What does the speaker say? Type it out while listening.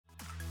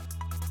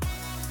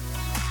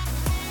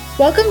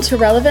Welcome to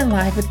Relevant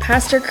Live with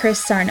Pastor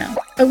Chris Sarno,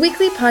 a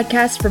weekly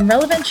podcast from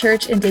Relevant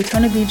Church in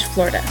Daytona Beach,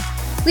 Florida.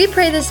 We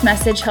pray this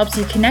message helps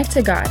you connect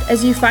to God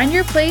as you find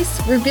your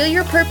place, reveal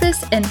your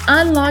purpose, and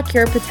unlock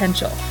your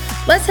potential.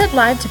 Let's head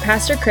live to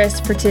Pastor Chris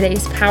for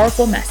today's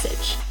powerful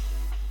message.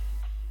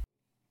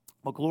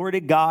 Well, glory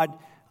to God.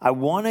 I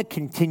want to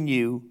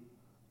continue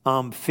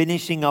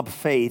finishing up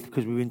faith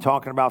because we've been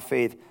talking about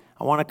faith.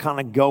 I want to kind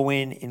of go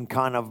in and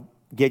kind of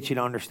get you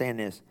to understand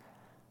this.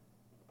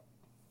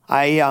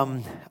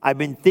 I've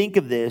been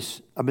thinking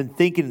this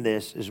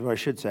is what I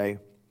should say,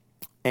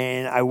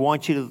 and I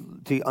want you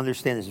to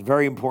understand this. It's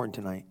very important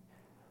tonight.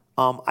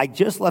 I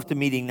just left a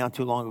meeting not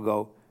too long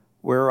ago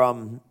where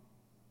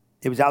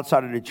it was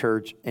outside of the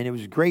church, and it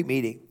was a great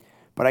meeting.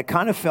 But I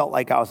kind of felt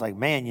like I was like,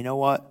 man, you know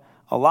what?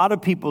 A lot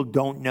of people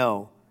don't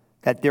know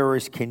that there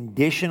is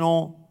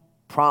conditional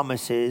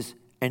promises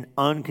and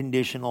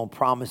unconditional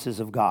promises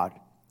of God.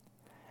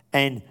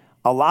 And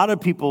a lot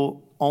of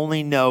people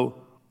only know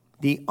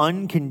the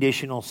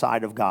unconditional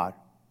side of God.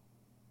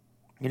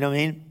 You know what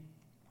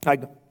I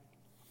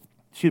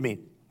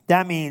mean?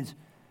 That means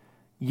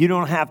you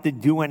don't have to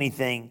do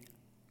anything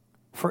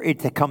for it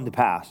to come to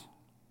pass.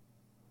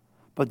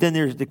 But then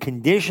there's the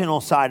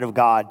conditional side of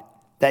God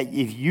that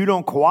if you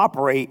don't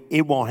cooperate,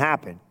 it won't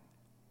happen.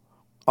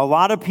 A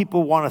lot of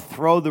people want to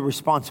throw the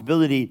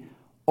responsibility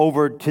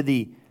over to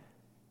the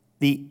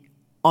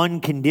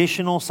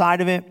unconditional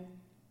side of it.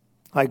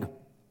 Like,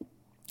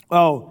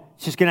 oh,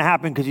 it's just going to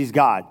happen because he's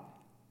God.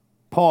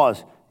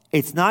 Pause.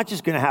 It's not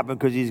just going to happen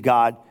because he's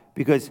God,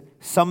 because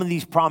some of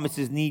these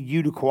promises need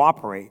you to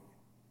cooperate.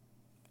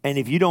 And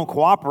if you don't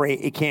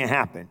cooperate, it can't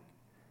happen.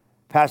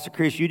 Pastor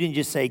Chris, you didn't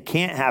just say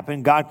can't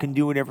happen. God can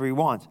do whatever he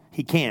wants.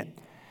 He can't.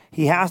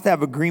 He has to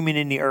have agreement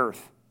in the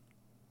earth.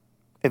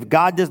 If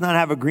God does not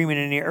have agreement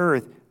in the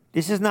earth,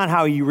 this is not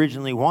how he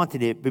originally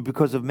wanted it, but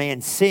because of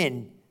man's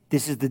sin,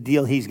 this is the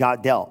deal he's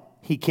got dealt.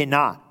 He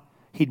cannot.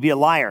 He'd be a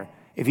liar.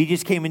 If he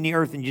just came in the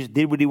earth and just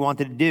did what he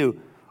wanted to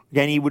do,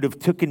 then he would have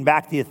taken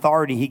back the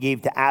authority he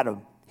gave to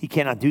Adam. He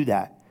cannot do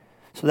that.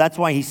 So that's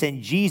why he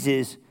sent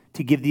Jesus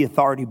to give the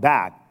authority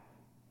back.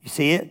 You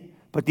see it?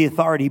 But the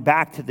authority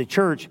back to the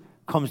church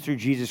comes through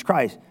Jesus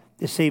Christ.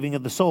 The saving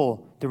of the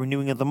soul, the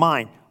renewing of the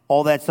mind,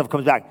 all that stuff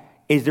comes back.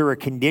 Is there a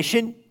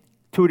condition?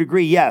 To a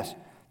degree, yes.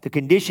 The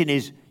condition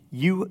is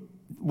you,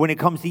 when it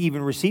comes to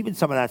even receiving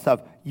some of that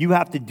stuff, you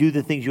have to do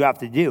the things you have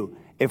to do.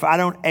 If I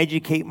don't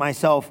educate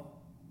myself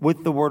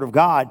with the Word of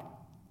God,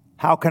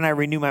 how can I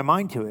renew my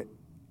mind to it?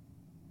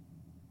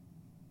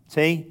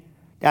 See?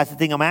 That's the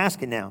thing I'm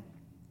asking now.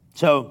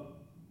 So,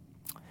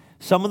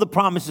 some of the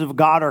promises of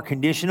God are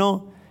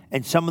conditional,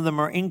 and some of them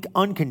are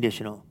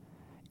unconditional.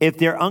 If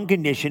they're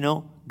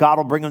unconditional, God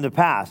will bring them to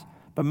pass.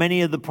 But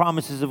many of the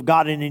promises of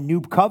God in the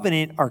new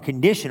covenant are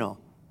conditional.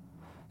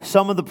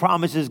 Some of the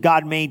promises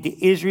God made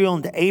to Israel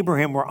and to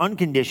Abraham were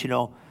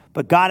unconditional,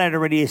 but God had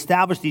already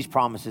established these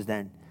promises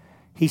then.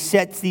 He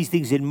sets these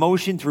things in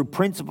motion through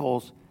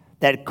principles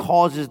that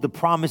causes the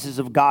promises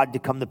of God to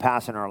come to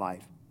pass in our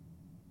life.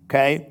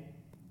 Okay?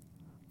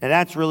 And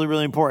that's really,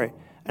 really important.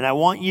 And I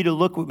want you to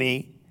look with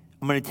me.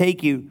 I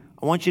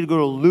want you to go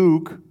to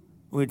Luke. I'm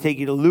going to take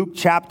you to Luke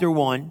chapter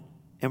 1,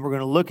 and we're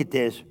going to look at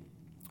this.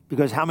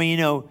 Because how many of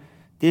you know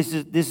this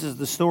is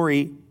the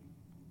story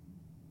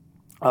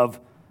of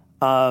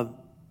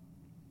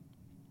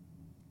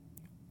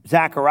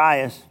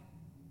Zacharias,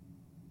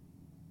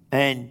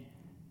 and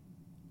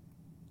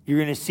you're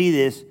going to see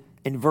this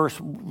in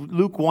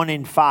Luke 1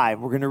 and 5.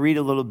 We're going to read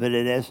a little bit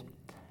of this,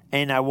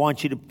 and I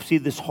want you to see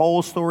this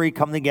whole story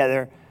come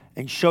together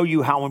and show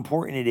you how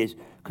important it is,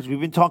 because we've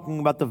been talking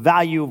about the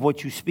value of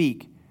what you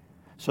speak.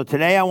 So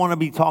today I want to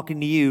be talking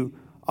to you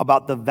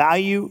about the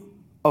value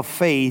of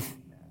faith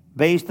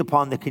based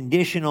upon the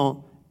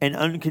conditional and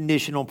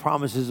unconditional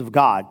promises of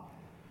God,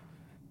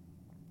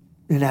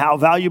 and how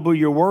valuable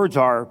your words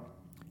are,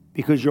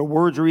 because your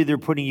words are either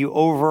putting you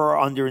over or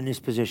under in this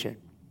position.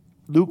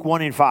 Luke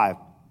 1 and 5.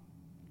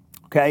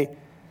 Okay?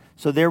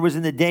 So there was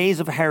in the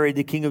days of Herod,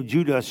 the king of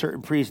Judah, a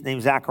certain priest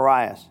named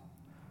Zacharias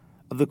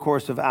of the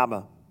course of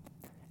Abba,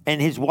 and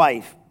his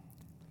wife,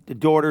 the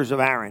daughters of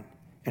Aaron,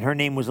 and her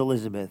name was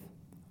Elizabeth.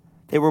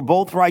 They were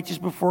both righteous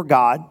before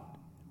God,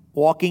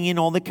 walking in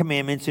all the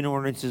commandments and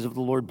ordinances of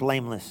the Lord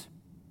blameless.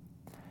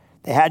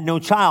 They had no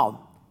child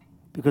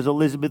because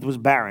Elizabeth was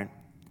barren,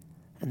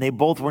 and they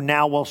both were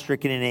now well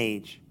stricken in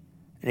age.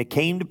 And it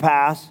came to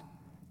pass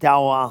that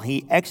while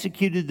he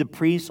executed the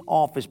priest's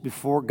office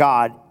before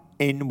God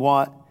in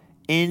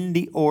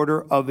the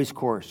order of his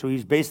course. So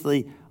he's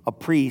basically a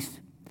priest.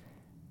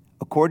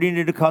 According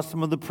to the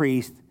custom of the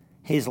priest,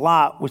 his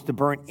lot was to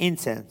burn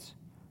incense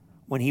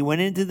when he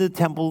went into the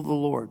temple of the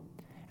Lord.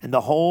 And the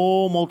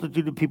whole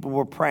multitude of people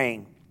were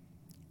praying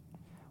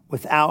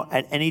without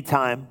at any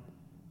time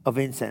of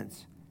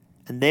incense.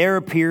 And there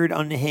appeared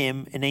unto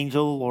him an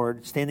angel of the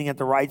Lord, standing at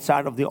the right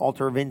side of the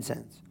altar of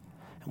incense.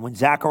 And when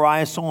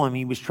Zacharias saw him,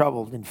 he was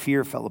troubled, and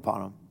fear fell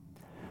upon him.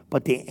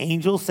 But the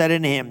angel said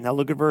unto him, now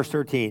look at verse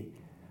 13.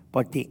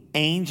 But the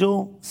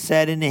angel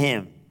said unto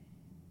him,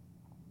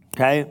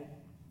 okay,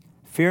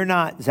 Fear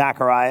not,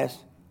 Zacharias,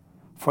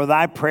 for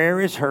thy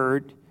prayer is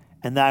heard,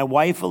 and thy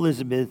wife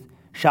Elizabeth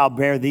shall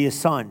bear thee a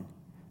son,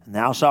 and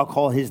thou shalt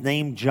call his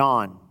name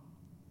John.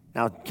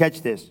 Now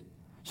catch this.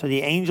 So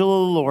the angel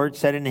of the Lord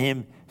said unto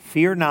him,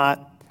 Fear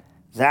not,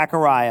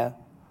 Zachariah,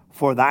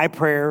 for thy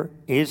prayer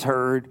is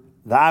heard,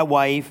 thy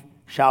wife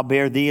shall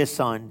bear thee a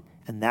son,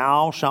 and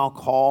thou shalt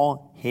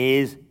call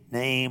his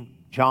name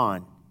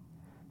John.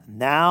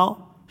 And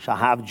thou shalt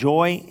have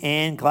joy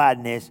and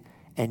gladness,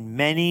 and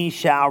many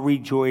shall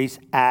rejoice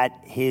at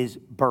his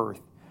birth.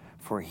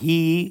 For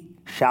he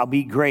shall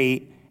be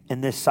great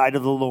in the sight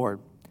of the Lord,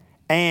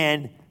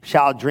 and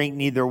shall drink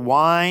neither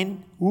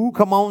wine,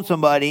 come on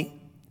somebody,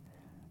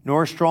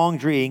 nor strong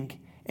drink,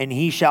 and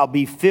he shall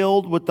be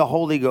filled with the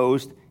Holy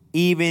Ghost,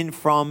 even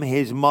from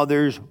his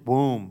mother's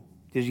womb.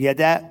 Did you get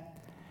that?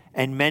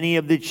 And many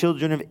of the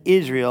children of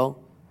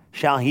Israel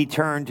shall he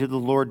turn to the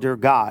Lord their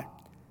God.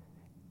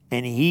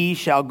 And he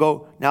shall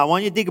go. Now, I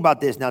want you to think about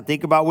this. Now,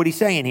 think about what he's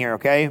saying here,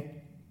 okay?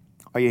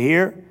 Are you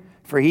here?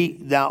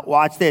 Now,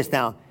 watch this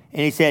now.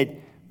 And he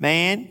said,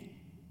 man,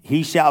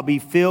 he shall be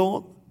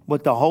filled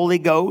with the Holy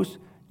Ghost.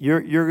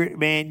 You're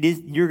going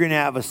to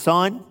have a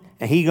son,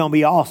 and he's going to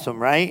be awesome,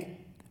 right?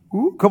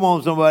 Come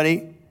on,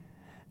 somebody.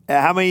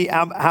 How many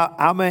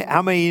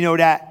you know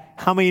that?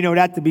 How many you know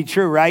that to be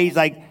true, right? He's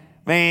like,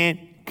 man,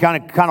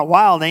 kind of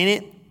wild,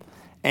 ain't it?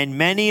 And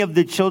many of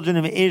the children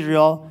of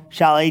Israel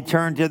shall he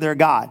turn to their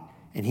God,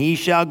 and he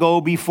shall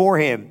go before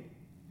him.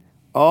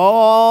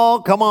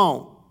 Oh, come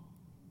on.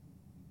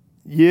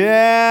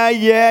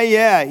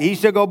 Yeah. He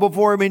shall go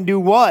before him and do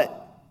what?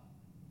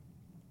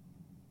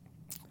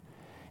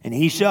 And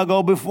he shall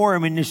go before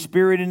him in the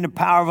spirit and the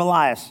power of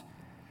Elias,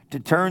 to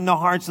turn the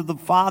hearts of the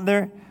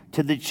father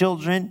to the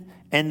children,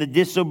 and the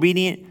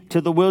disobedient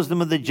to the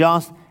wisdom of the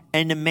just,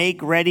 and to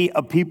make ready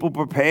a people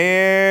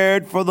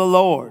prepared for the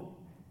Lord.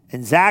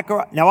 And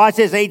Zachariah, now watch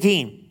this,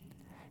 18.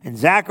 And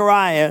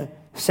Zachariah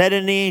said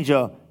unto the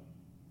angel,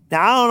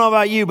 now I don't know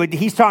about you, but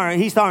he's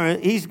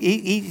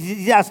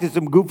asking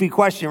some goofy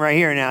question right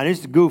here now.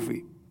 This is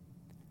goofy.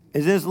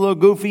 Is this a little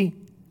goofy?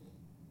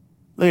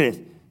 Look at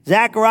this.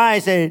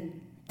 Zachariah said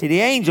to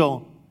the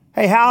angel,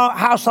 hey,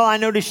 how shall I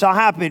know this shall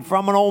happen? For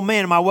I'm an old man,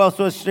 and my well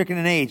so stricken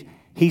in age.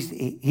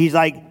 He's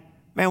like,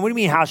 man, what do you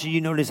mean, how should you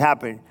know this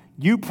happened?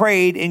 You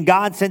prayed, and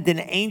God sent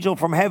an angel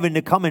from heaven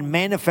to come and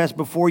manifest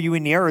before you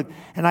in the earth.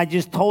 And I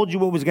just told you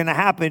what was going to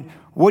happen.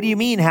 What do you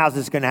mean, how's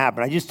this going to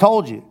happen? I just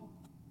told you.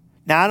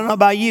 Now, I don't know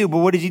about you, but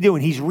what is he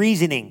doing? He's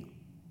reasoning.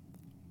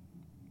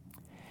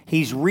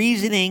 He's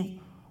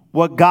reasoning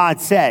what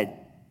God said.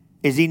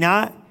 Is he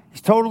not?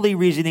 He's totally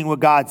reasoning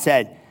what God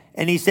said.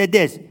 And he said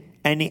this,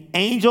 and the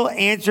angel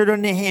answered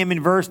unto him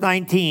in verse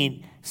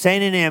 19,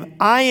 saying to him,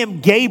 I am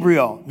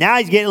Gabriel. Now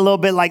he's getting a little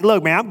bit like,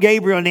 look, man, I'm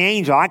Gabriel and the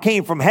angel. I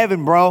came from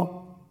heaven,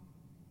 bro.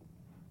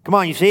 Come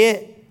on, you see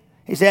it?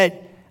 He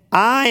said,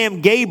 I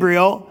am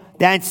Gabriel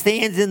that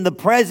stands in the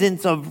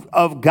presence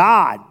of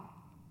God.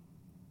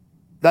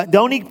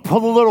 Don't he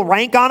put a little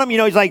rank on him? You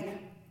know, he's like,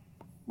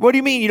 what do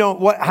you mean?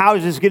 How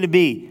is this going to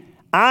be?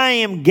 I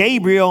am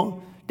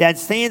Gabriel that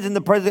stands in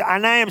the presence,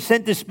 and I am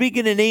sent to speak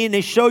unto thee and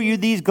to show you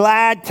these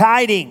glad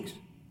tidings.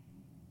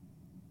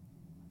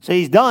 So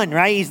he's done,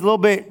 right? He's a little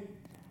bit.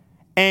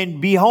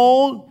 And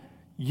behold,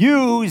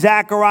 you,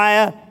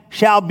 Zechariah,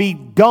 shall be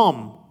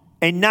dumb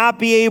and not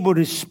be able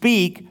to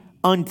speak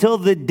until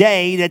the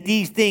day that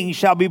these things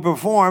shall be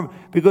performed,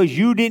 because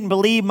you didn't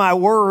believe my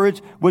words,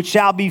 which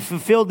shall be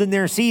fulfilled in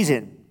their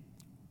season.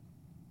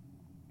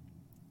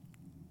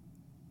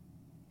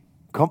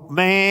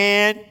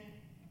 Man.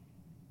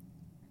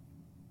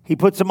 He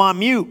puts him on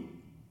mute.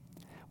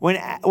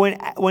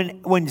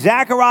 When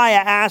Zechariah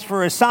asked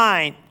for a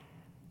sign,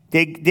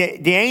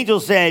 the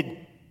angel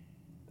said,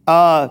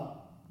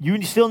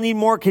 you still need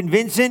more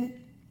convincing?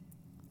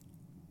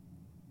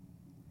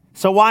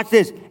 So watch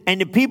this. And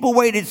the people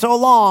waited so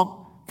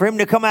long for him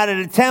to come out of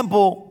the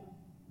temple.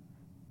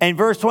 And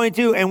verse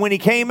 22, and when he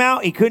came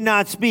out, he could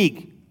not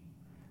speak.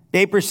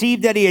 They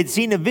perceived that he had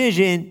seen a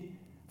vision,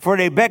 for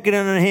they beckoned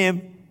unto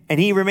him, and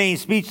he remained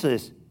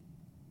speechless.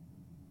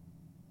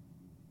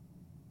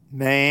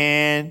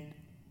 Man.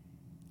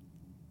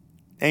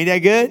 Ain't that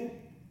good?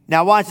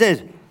 Now watch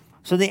this.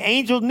 So the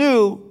angel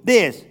knew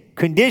this,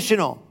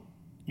 conditional.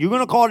 You're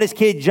going to call this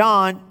kid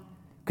John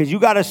because you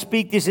got to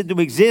speak this into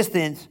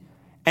existence.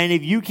 And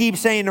if you keep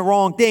saying the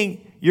wrong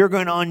thing, you're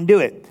going to undo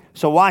it.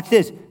 So watch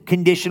this,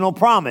 conditional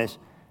promise.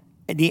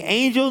 And the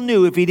angel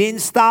knew if he didn't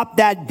stop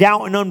that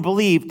doubt and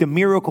unbelief, the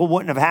miracle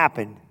wouldn't have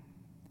happened.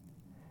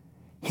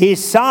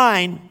 His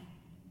sign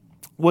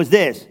was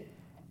this.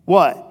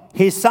 What?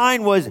 His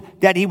sign was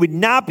that he would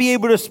not be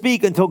able to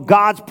speak until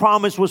God's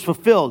promise was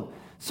fulfilled.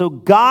 So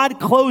God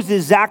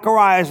closes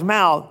Zechariah's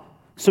mouth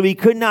so he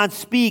could not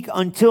speak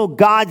until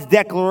God's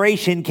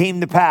declaration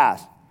came to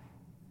pass.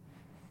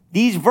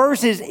 These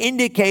verses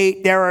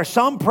indicate there are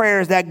some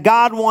prayers that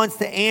God wants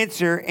to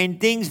answer, and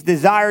things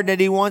desired that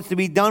he wants to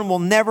be done will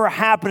never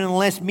happen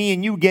unless me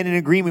and you get in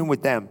agreement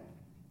with them.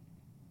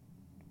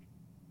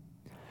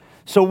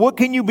 So what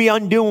can you be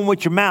undoing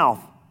with your mouth?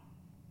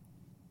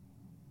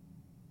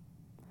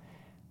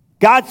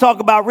 God's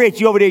talking about rich,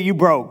 you over there, you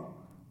broke.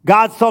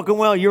 God's talking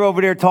well, you're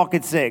over there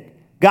talking sick.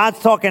 God's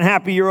talking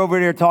happy, you're over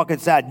there talking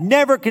sad.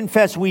 Never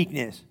confess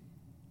weakness.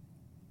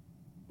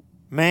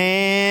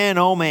 Man,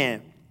 oh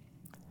man.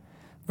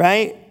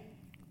 Right?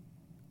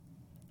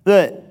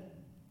 Look.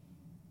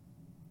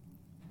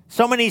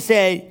 So many people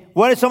say,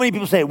 well, if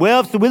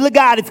it's the will of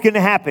God, it's going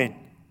to happen.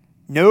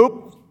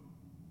 Nope.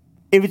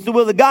 If it's the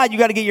will of God, you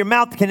got to get your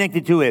mouth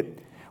connected to it.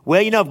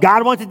 Well, if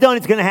God wants it done,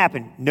 it's going to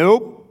happen.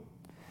 Nope.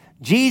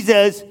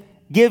 Jesus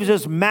gives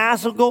us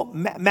massive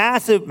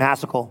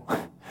biblical,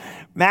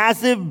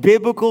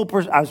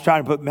 I was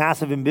trying to put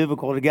massive and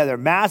biblical together.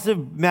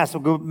 Massive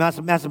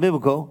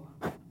biblical.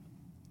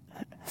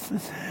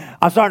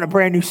 I'm starting a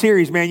brand new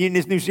series, man. You're in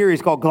this new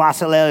series called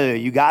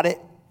Glossolalia. You got it?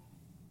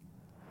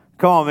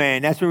 Come on,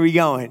 man. That's where we're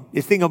going.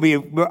 This thing will be,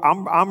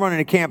 I'm running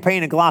a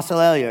campaign in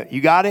Glossolalia. You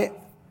got it?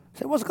 I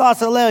said, what's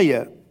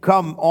Glossolalia?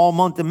 Come all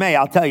month of May.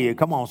 I'll tell you.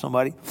 Come on,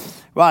 somebody.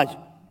 Watch.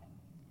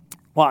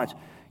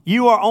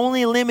 You are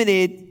only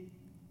limited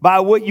by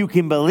what you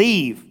can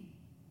believe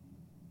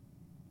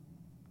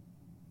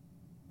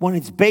when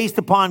it's based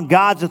upon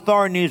God's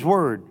authority and His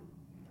Word.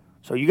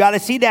 So you got to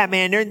see that,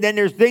 man. Then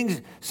there's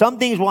some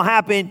things will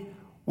happen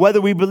whether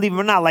we believe them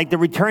or not, like the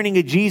returning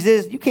of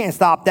Jesus. You can't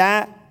stop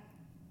that.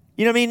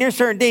 You know what I mean? There's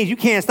certain things you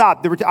can't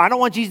stop. I don't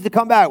want Jesus to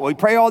come back. Well, you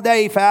pray all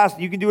day, fast.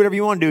 You can do whatever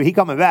you want to do. He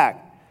coming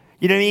back.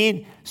 You know what I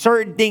mean?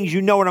 Certain things,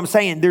 you know what I'm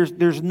saying.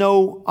 There's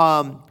no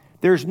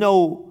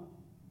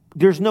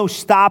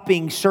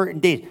stopping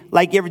certain things.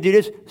 Like you ever do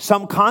this?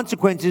 Some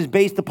consequences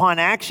based upon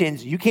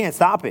actions, you can't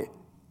stop it.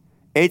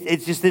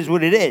 It just is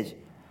what it is.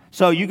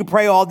 So you can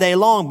pray all day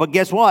long, but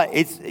guess what?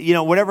 It's,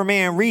 whatever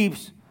man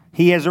reaps,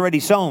 he has already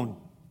sown.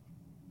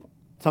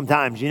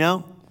 Sometimes,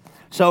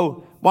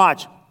 So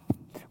watch.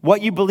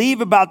 What you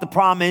believe about the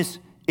promise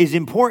is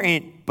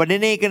important, but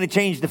it ain't going to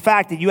change the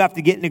fact that you have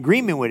to get in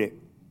agreement with it.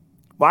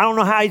 Well, I don't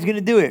know how he's going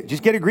to do it.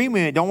 Just get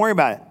agreement with it. Don't worry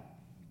about it.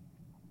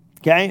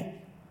 Okay?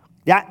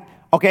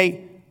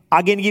 Okay,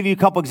 I'm going to give you a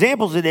couple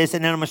examples of this,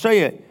 and then I'm going to show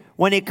you.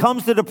 When it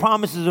comes to the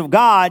promises of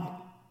God,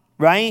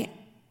 right,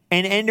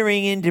 and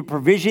entering into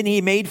provision He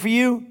made for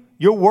you,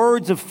 your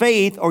words of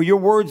faith or your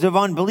words of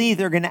unbelief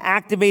are going to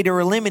activate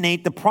or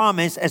eliminate the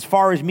promise as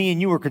far as me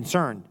and you are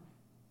concerned.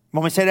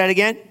 Want me to say that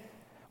again?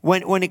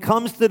 When it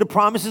comes to the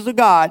promises of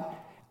God,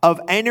 of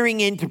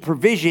entering into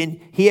provision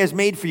He has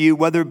made for you,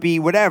 whether it be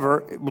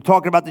whatever, we're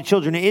talking about the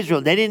children of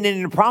Israel. They didn't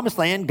enter the promised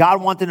land.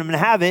 God wanted them to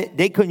have it.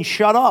 They couldn't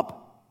shut up.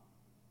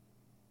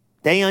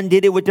 They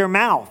undid it with their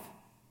mouth.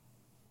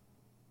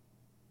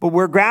 But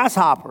we're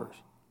grasshoppers.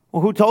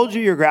 Well, who told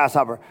you you're a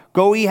grasshopper?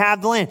 Go ye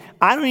have the land.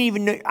 I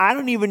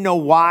don't even know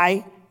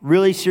why,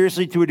 really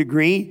seriously to a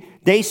degree,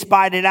 they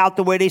spied it out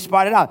the way they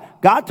spied it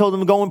out. God told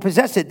them to go and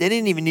possess it. They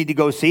didn't even need to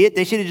go see it.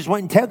 They should have just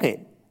went and took it.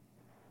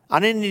 I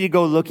didn't need to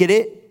go look at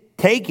it.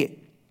 Take it.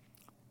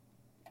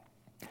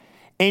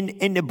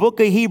 In the book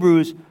of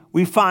Hebrews,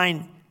 we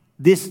find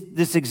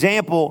this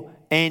example,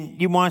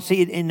 and you want to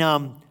see it in,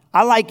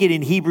 I like it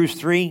in Hebrews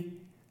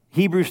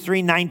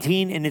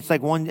 3:19, and it's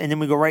like 1, and then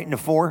we go right into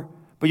 4.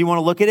 But you want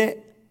to look at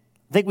it?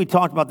 I think we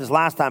talked about this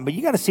last time, but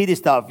you got to see this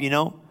stuff,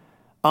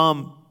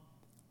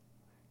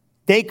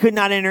 They could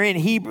not enter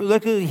in.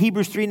 Look at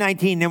Hebrews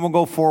 3:19, then we'll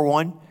go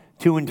 4:1,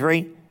 2, and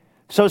 3.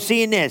 So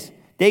seeing this,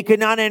 they could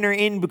not enter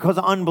in because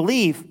of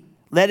unbelief.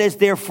 Let us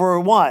therefore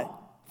what?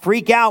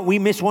 Freak out. We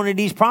missed one of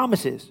these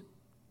promises.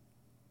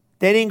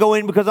 They didn't go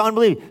in because of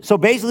unbelief. So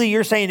basically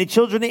you're saying the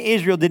children of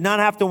Israel did not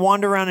have to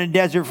wander around in the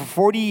desert for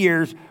 40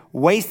 years,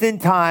 wasting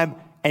time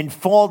and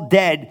fall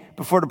dead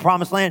before the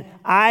promised land.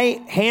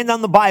 I hand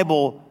on the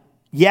Bible,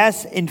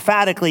 yes,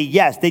 emphatically,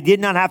 yes, they did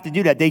not have to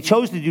do that. They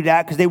chose to do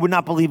that because they would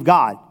not believe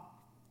God.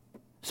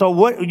 So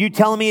what are you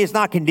telling me it's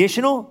not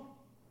conditional?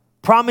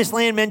 Promised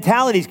land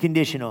mentality is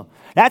conditional.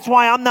 That's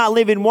why I'm not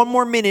living one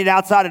more minute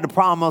outside of the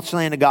promised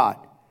land of God.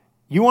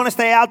 You want to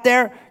stay out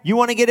there? You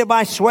want to get it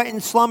by sweat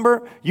and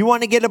slumber? You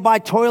want to get it by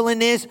toil in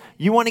this?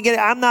 You want to get it?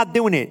 I'm not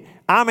doing it.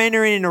 I'm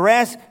entering into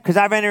rest because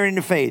I've entered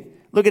into faith.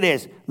 Look at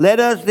this.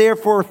 Let us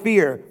therefore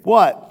fear.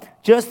 What?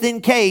 Just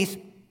in case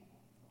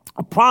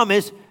a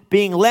promise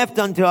being left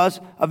unto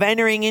us of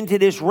entering into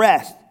this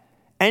rest,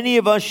 any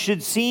of us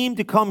should seem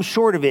to come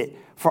short of it.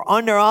 For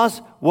under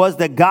us was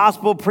the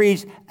gospel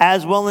preached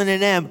as well unto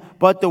them,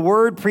 but the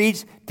word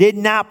preached did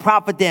not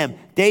profit them.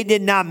 They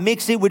did not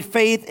mix it with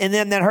faith in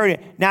them that heard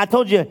it. Now I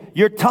told you,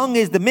 your tongue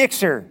is the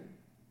mixer.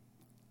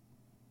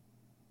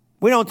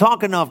 We don't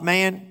talk enough,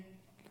 man.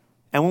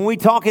 And when we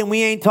talking,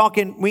 we ain't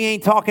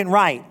talking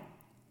right.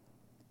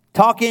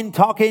 Talking.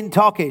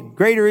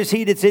 Greater is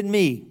he that's in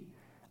me.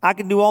 I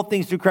can do all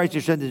things through Christ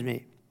who strengthens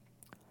me.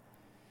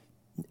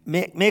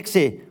 Mix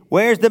it.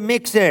 Where's the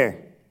mixer?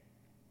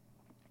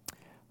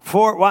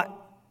 For what?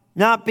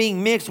 Not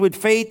being mixed with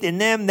faith in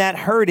them that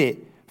heard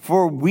it.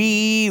 For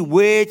we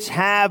which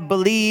have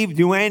believed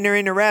do enter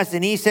into rest.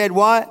 And he said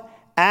what?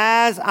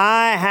 As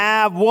I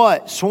have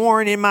what?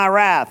 Sworn in my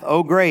wrath.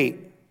 Oh, great.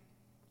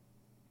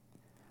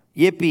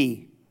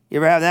 Yippee. You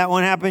ever have that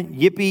one happen?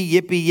 Yippee,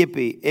 yippee,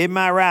 yippee. In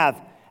my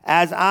wrath.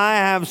 As I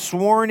have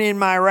sworn in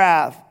my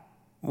wrath.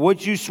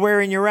 What you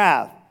swear in your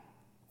wrath?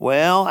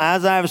 Well,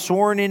 as I have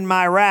sworn in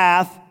my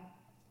wrath,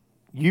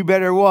 you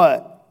better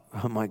what?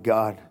 Oh my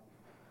God.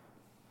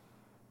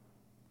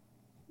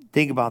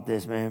 Think about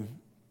this, man.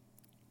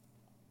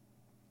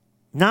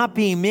 Not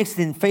being mixed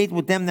in faith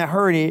with them that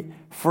heard it,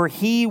 for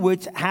he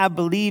which have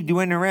believed do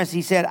enter rest.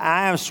 He said,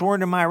 I have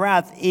sworn in my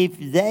wrath, if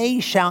they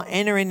shall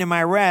enter into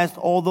my rest,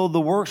 although the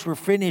works were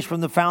finished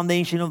from the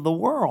foundation of the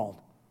world.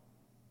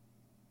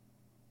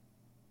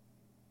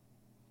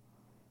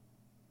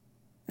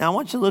 Now, I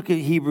want you to look at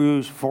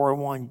Hebrews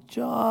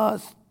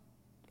 4:1,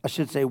 I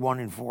should say 1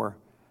 and 4,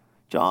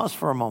 just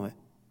for a moment.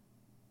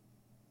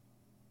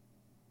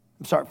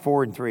 I'm sorry,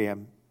 4 and 3,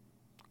 I'm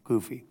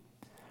goofy.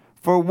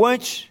 For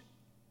which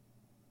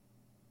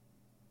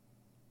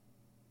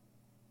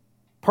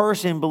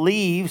person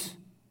believes,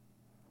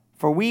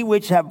 for we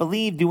which have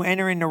believed do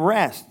enter into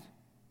rest.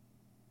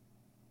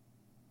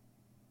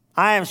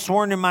 I have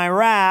sworn in my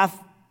wrath,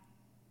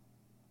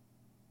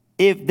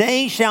 if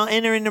they shall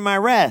enter into my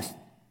rest.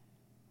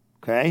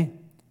 Okay?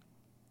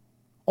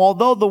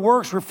 Although the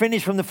works were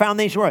finished from the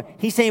foundation of the world.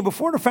 He's saying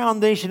before the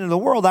foundation of the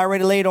world, I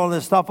already laid all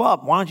this stuff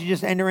up. Why don't you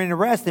just enter into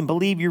rest and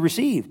believe you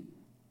received?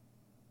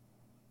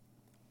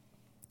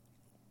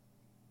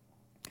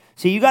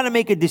 See, you got to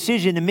make a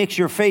decision to mix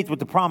your faith with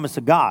the promise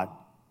of God,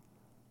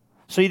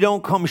 so you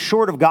don't come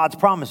short of God's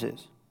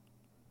promises.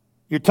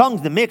 Your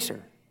tongue's the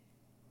mixer.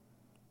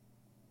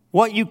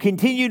 What you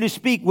continue to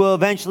speak will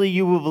eventually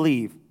you will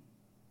believe.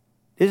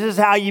 This is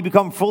how you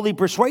become fully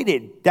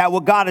persuaded that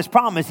what God has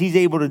promised, he's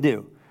able to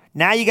do.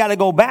 Now you got to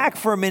go back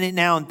for a minute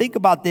now and think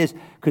about this,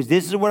 because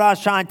this is what I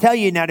was trying to tell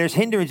you. Now there's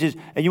hindrances.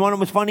 And you want to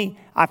know what's funny?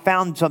 I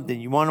found something.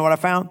 You want to know what I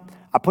found?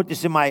 I put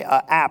this in my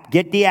app.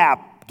 Get the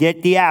app.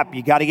 Get the app.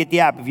 You got to get the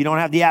app. If you don't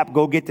have the app,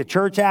 go get the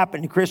church app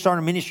and the Chris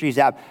Sarno Ministries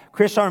app.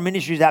 Chris Sarno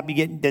Ministries app, you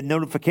get the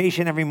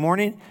notification every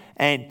morning.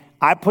 And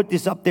I put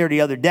this up there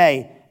the other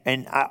day,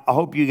 and I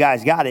hope you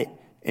guys got it.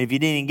 And if you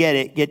didn't get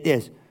it, get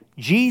this.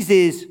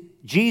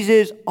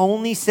 Jesus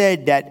only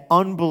said that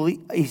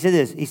he said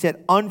this. He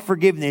said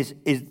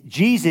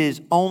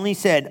Jesus only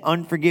said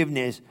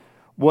unforgiveness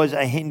was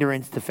a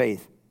hindrance to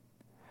faith.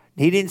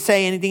 He didn't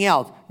say anything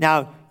else.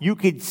 Now, you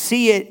could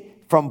see it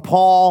from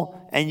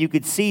Paul, and you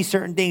could see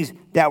certain things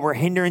that were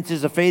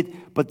hindrances of faith,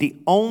 but the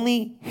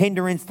only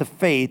hindrance to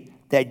faith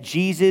that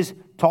Jesus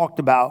talked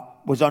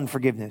about was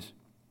unforgiveness.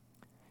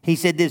 He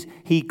said this.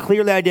 He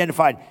clearly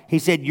identified. He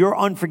said, your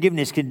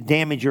unforgiveness can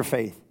damage your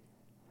faith.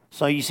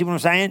 So you see what I'm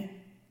saying?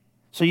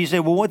 So you say,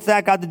 well, what's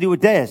that got to do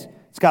with this?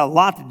 It's got a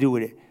lot to do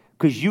with it.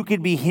 Because you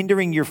could be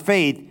hindering your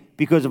faith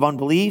because of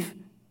unbelief,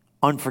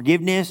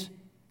 unforgiveness.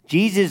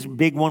 Jesus'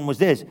 big one was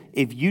this.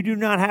 If you do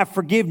not have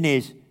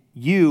forgiveness,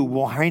 you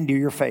will hinder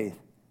your faith.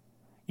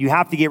 You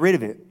have to get rid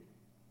of it.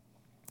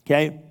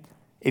 Okay?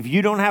 If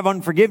you don't have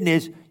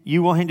unforgiveness,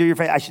 you will hinder your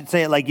faith. I should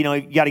say it like, you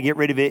got to get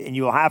rid of it and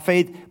you will have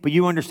faith. But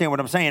you understand what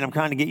I'm saying. I'm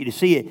trying to get you to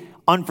see it.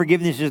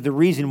 Unforgiveness is the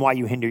reason why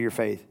you hinder your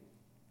faith.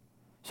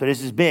 So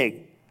this is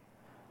big.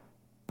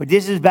 But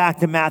this is back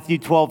to Matthew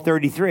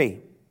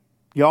 12:33.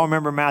 Y'all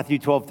remember Matthew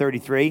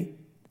 12:33?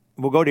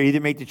 We'll go to either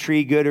make the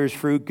tree good or his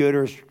fruit good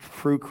or his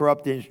fruit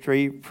corrupt and his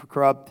tree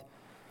corrupt.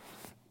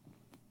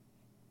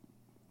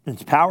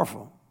 It's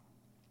powerful.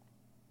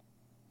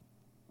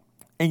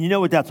 And you know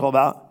what that's all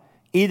about.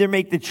 Either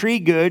make the tree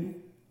good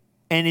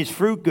and his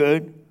fruit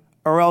good,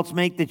 or else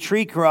make the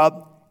tree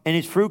corrupt and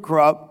his fruit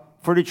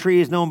corrupt, for the tree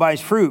is known by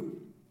his fruit.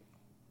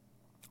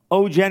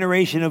 O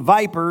generation of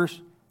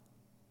vipers,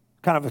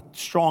 kind of a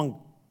strong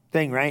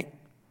thing, right?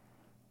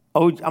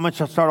 Oh, I'm going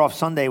to start off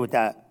Sunday with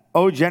that.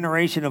 Oh,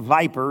 generation of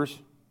vipers.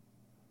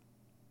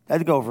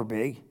 That'd go over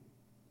big.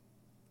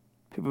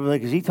 People will be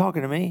like, is he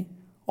talking to me?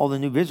 All the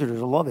new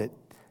visitors will love it.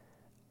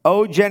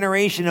 O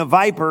generation of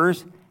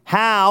vipers,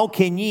 how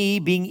can ye,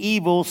 being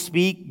evil,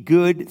 speak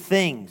good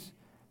things?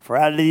 For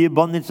out of the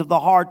abundance of the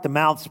heart the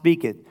mouth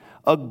speaketh.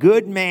 A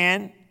good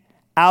man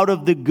out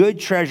of the good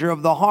treasure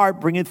of the heart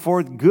bringeth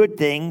forth good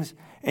things,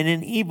 and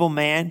an evil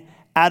man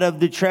out of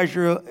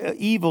the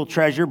evil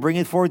treasure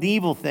bringeth forth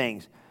evil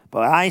things.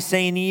 But I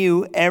say unto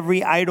you,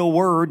 every idle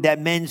word that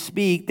men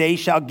speak, they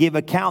shall give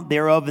account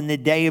thereof in the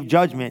day of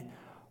judgment.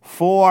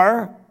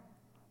 For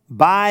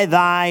by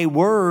thy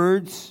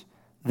words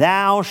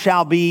thou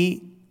shalt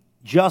be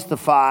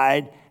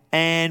justified,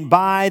 and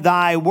by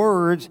thy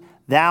words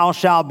thou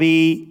shalt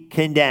be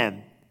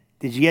condemned.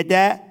 Did you get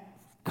that?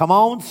 Come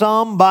on,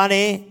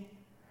 somebody.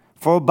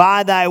 For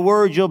by thy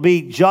words you'll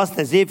be just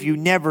as if you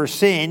never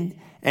sinned,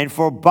 and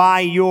for by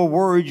your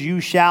words you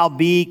shall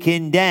be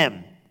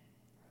condemned.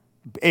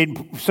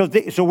 And so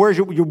where's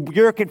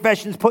your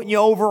confession's putting you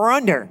over or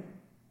under?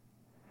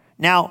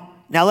 Now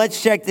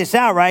let's check this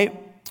out, right?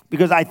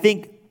 Because I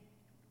think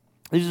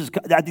this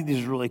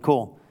is really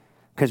cool.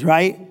 Because,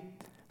 right?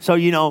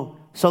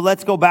 So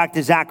let's go back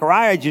to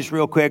Zechariah just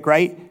real quick,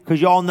 right?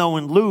 Because you all know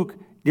in Luke,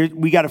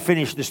 we got to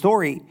finish the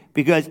story.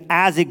 Because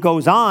as it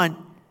goes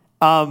on,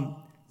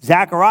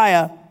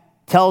 Zechariah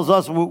tells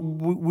us,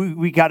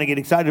 we kind of get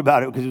excited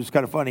about it because it was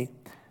kind of funny.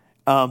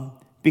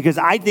 Because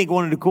I think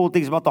one of the cool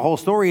things about the whole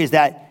story is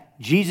that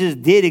Jesus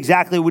did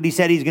exactly what he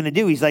said he's going to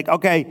do. He's like,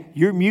 okay,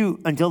 you're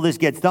mute until this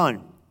gets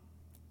done.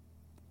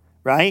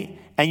 Right?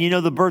 And you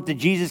know the birth of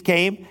Jesus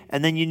came,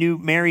 and then you knew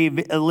Mary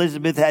and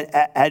Elizabeth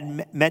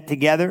had met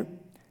together.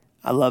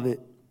 I love it.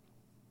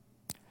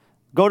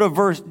 Go to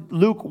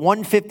Luke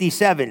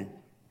 157.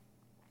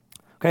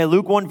 Okay,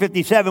 Luke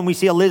 157, we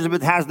see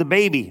Elizabeth has the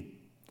baby,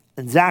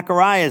 and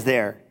Zachariah is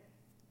there.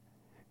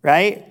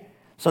 Right?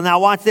 So now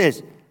watch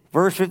this.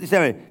 Verse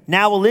 57.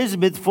 Now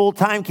Elizabeth's full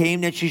time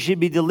came that she should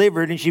be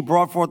delivered, and she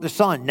brought forth a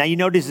son. Now you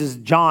know this is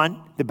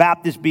John the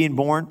Baptist being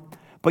born,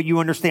 but you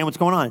understand what's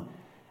going on.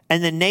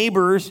 And the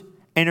neighbors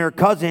and her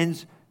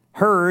cousins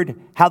heard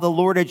how the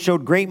Lord had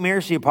showed great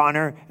mercy upon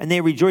her, and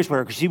they rejoiced with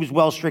her because she was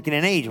well stricken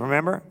in age.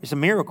 Remember? It's a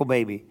miracle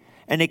baby.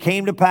 And it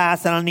came to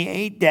pass that on the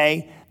 8th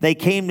day, they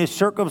came to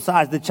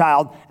circumcise the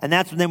child, and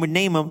that's when they would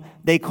name him.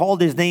 They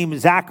called his name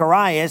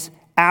Zacharias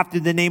after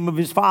the name of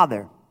his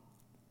father.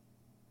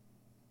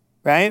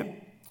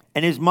 Right?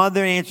 And his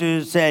mother answered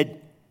and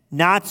said,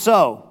 not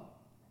so,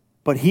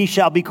 but he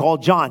shall be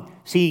called John.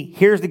 See,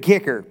 here's the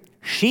kicker.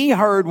 She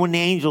heard when the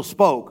angel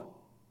spoke.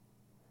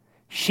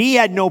 She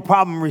had no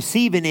problem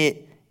receiving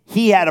it.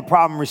 He had a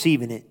problem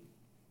receiving it.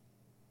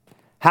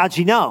 How'd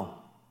she know?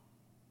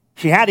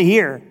 She had to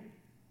hear.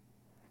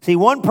 See,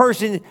 one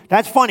person,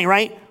 that's funny,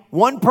 right?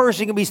 One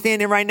person can be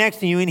standing right next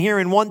to you and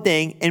hearing one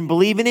thing and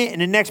believing it,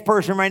 and the next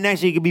person right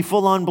next to you could be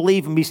full of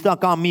unbelief and be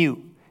stuck on mute.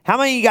 How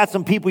many of you got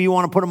some people you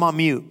want to put them on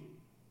mute?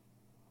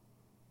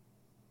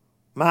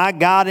 My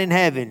God in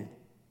heaven.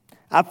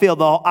 I felt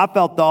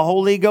the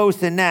Holy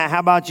Ghost in that. How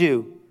about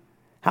you?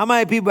 How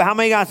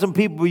many got some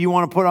people you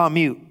want to put on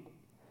mute?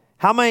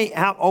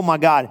 Oh my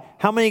God.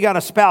 How many got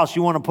a spouse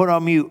you want to put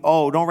on mute?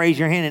 Oh, don't raise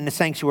your hand in the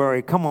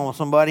sanctuary. Come on,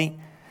 somebody.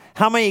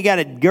 How many got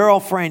a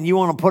girlfriend you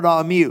want to put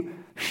on mute?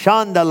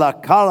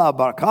 Shandala kala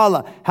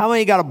bakala. How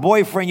many got a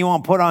boyfriend you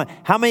want to put on?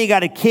 How many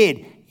got a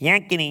kid?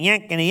 Yankity,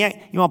 yankity,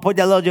 yank. You want to put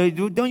that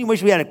little, don't you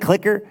wish we had a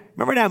clicker?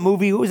 Remember that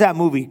movie? Who was that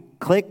movie?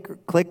 Click,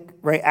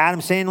 right?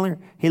 Adam Sandler.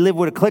 He lived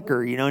with a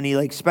clicker, and he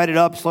like sped it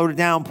up, slowed it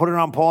down, put it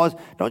on pause.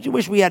 Don't you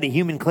wish we had a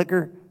human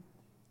clicker?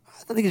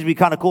 I think this would be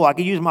kind of cool. I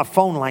could use my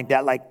phone like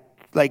that,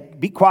 like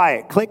be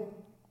quiet, click.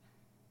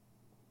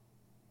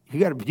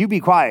 You be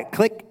quiet,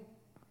 click.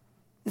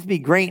 This would be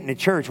great in the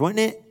church, wouldn't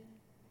it?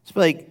 It's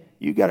like,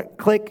 you got to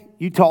click,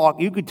 you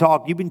talk, you could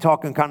talk. You've been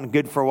talking kind of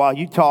good for a while.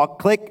 You talk,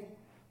 click.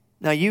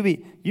 Now you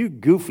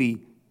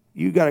goofy.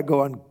 You got to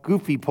go on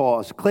goofy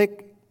pause,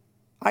 click.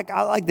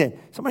 I like that.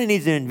 Somebody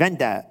needs to invent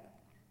that.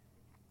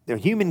 The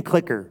human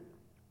clicker.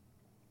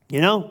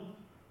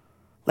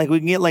 Like we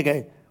can get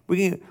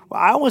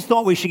I always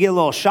thought we should get a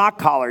little shock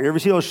collar. You ever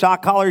see those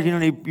shock collars?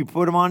 You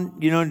put them on,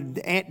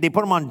 they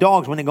put them on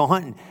dogs when they go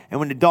hunting. And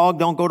when the dog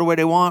don't go the way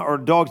they want or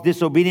the dog's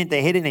disobedient,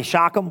 they hit it and they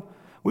shock them.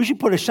 We should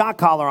put a shock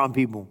collar on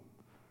people.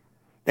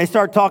 They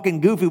start talking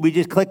goofy, we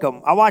just click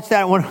them. I watched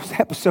that in one of those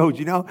episodes,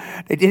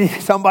 They did it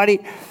to somebody.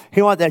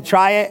 He wanted to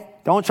try it.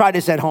 Don't try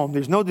this at home.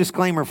 There's no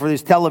disclaimer for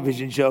this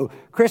television show.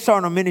 Chris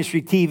Sarno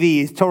Ministry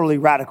TV is totally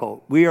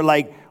radical. We were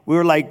like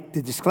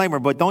the disclaimer,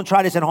 but don't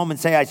try this at home and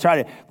say I tried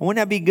it. But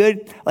wouldn't that be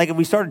good? Like if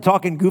we started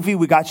talking goofy,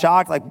 we got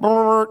shocked, like,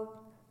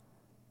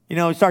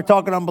 we start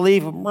talking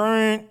unbelief,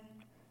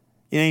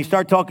 you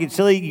start talking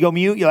silly, you go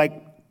mute, you're like,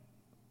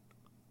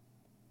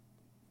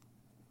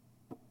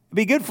 it'd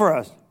be good for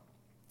us.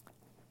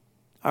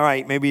 All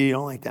right, maybe you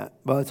don't like that,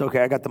 but it's okay.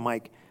 I got the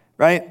mic,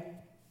 right?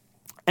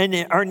 And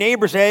her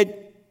neighbor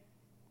said,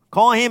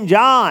 call him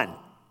John.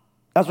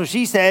 That's what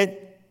she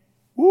said.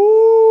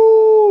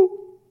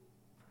 Woo!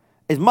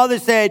 His mother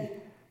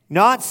said,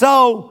 not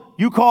so.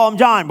 You call him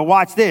John, but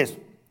watch this.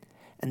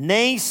 And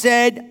they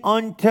said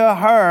unto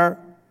her,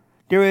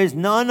 there is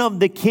none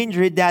of the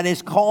kindred that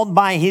is called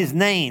by his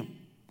name.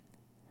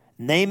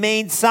 And they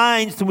made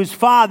signs to his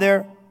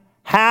father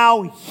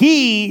how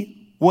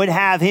he would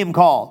have him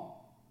called.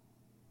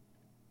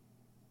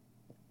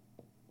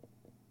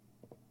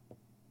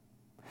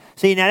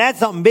 See, now that's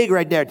something big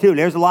right there, too.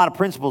 There's a lot of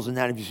principles in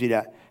that, if you see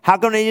that. How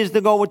come they just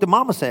go with the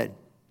mama said?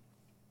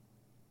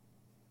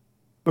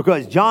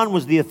 Because John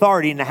was the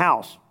authority in the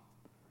house.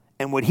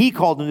 And what he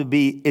called him to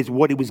be is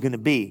what he was going to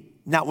be,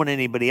 not what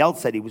anybody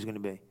else said he was going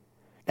to be.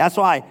 That's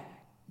why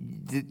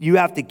you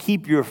have to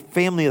keep your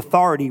family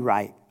authority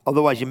right.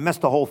 Otherwise, you mess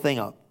the whole thing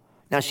up.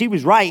 Now, she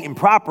was right and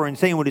proper in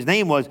saying what his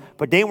name was,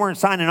 but they weren't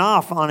signing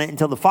off on it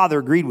until the father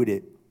agreed with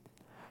it.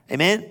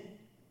 Amen?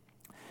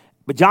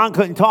 But John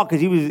couldn't talk because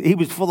he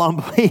was full of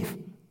unbelief.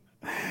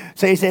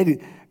 So he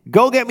said,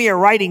 go get me a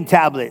writing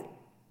tablet.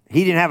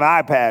 He didn't have an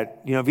iPad.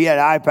 If he had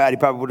an iPad, he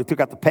probably would have took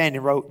out the pen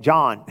and wrote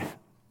John.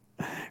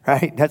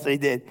 Right? That's what he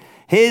did.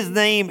 His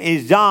name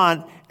is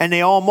John, and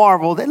they all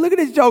marveled. And look at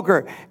this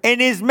joker. And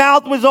his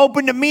mouth was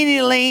opened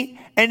immediately,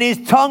 and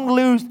his tongue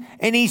loosed,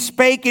 and he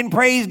spake and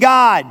praised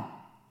God.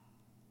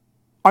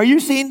 Are you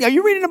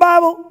reading the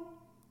Bible?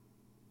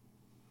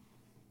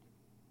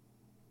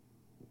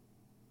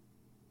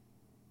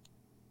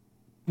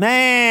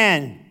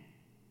 Man.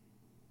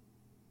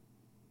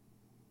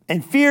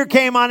 And fear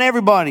came on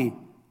everybody.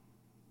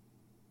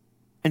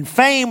 And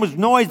fame was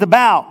noised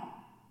about.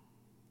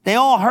 They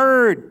all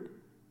heard.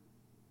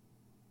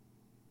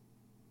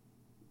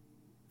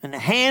 And the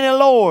hand of the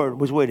Lord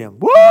was with him.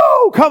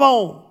 Woo! Come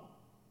on.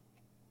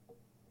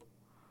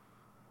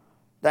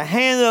 The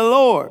hand of the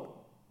Lord.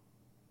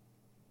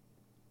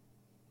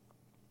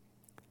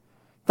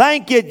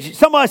 Thank you.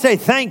 Somebody say,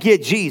 thank you,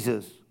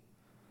 Jesus.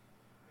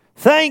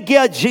 Thank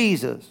you,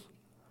 Jesus.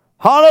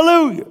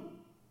 Hallelujah.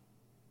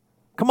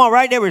 Come on,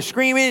 right there. We're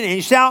screaming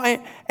and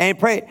shouting and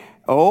praying.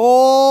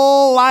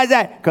 Oh, why is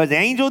that? Because the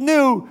angel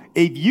knew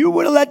if you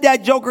would have let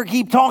that joker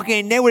keep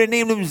talking, they would have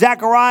named him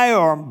Zachariah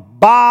or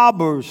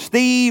Bob or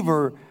Steve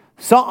or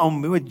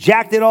something. It would have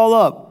jacked it all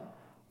up.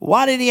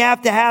 Why did he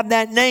have to have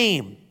that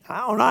name?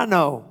 I do not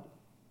know.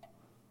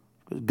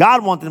 Because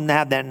God wanted him to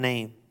have that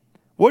name.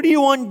 What are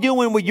you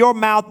undoing with your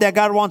mouth that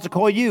God wants to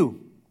call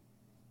you?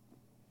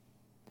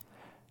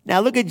 Now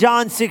look at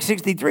John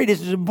 6:63.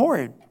 This is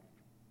important.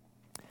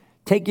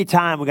 Take your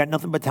time. We got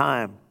nothing but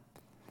time.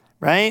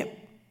 Right?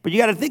 But you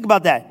got to think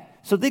about that.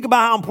 So think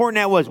about how important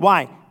that was.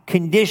 Why?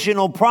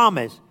 Conditional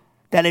promise.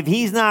 That if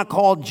he's not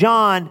called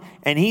John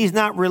and he's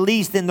not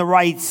released in the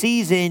right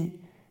season,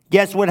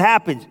 guess what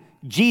happens?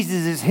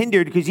 Jesus is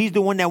hindered because he's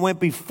the one that went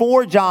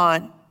before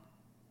John.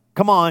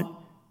 Come on.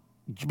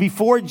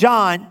 Before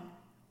John,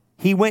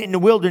 he went in the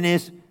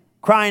wilderness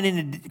crying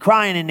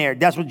in there.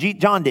 That's what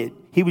John did.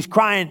 He was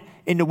crying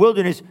in the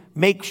wilderness,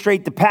 make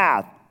straight the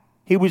path.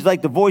 He was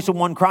like the voice of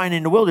one crying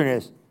in the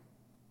wilderness.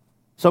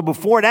 So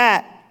before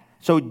that,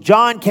 so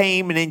John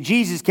came and then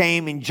Jesus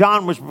came and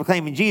John was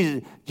proclaiming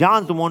Jesus.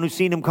 John's the one who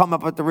seen him come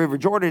up at the river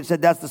Jordan and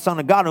said, that's the Son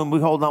of God whom we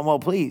hold on well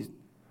pleased.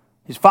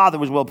 His Father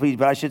was well pleased,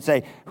 but I should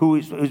say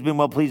who's been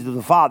well pleased with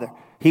the Father.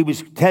 He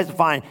was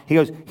testifying. He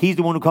goes, he's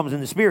the one who comes in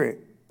the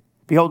Spirit.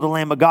 Behold the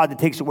Lamb of God that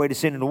takes away the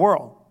sin of the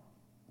world.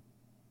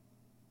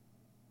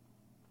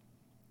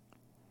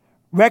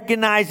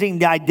 Recognizing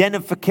the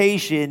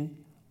identification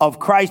of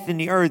Christ in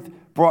the earth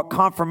brought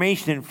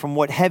confirmation from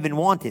what heaven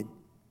wanted.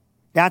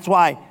 That's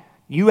why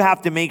you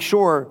have to make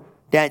sure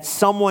that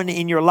someone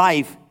in your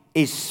life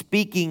is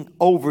speaking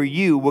over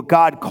you what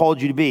God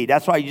called you to be.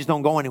 That's why you just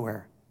don't go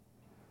anywhere.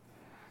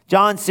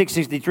 John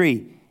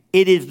 6:63,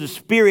 it is the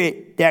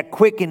Spirit that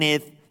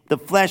quickeneth, the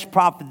flesh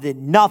profiteth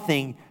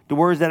nothing. The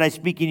words that I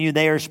speak in you,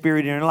 they are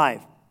spirit in your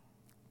life.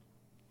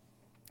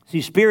 See,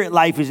 spirit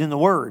life is in the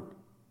Word.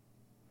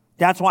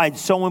 That's why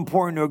it's so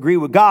important to agree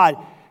with God,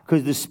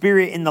 because the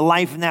Spirit in the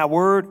life in that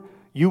Word,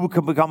 you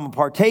can become a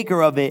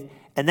partaker of it,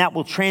 and that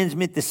will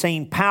transmit the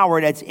same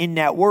power that's in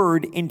that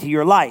Word into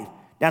your life.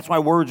 That's why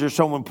words are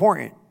so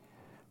important,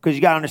 because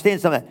you got to understand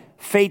something.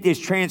 Faith is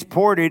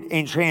transported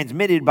and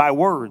transmitted by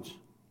words.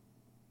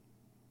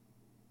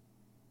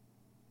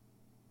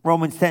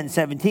 Romans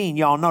 10:17,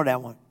 y'all know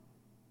that one.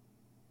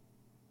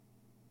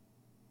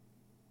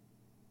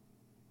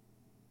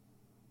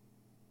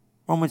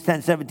 Romans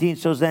 10:17,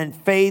 so then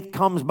faith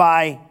comes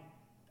by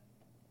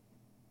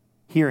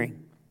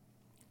hearing.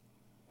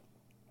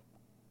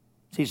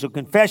 See, so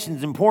confession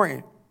is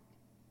important.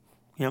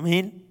 You know what I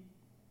mean?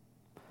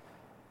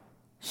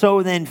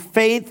 So then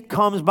faith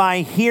comes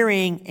by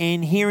hearing,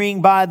 and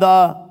hearing by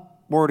the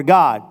Word of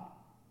God.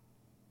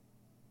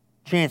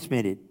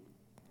 Transmitted.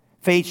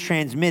 Faith's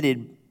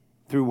transmitted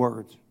through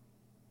words.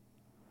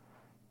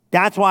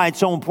 That's why it's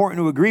so important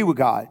to agree with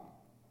God.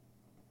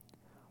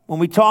 When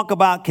we talk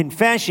about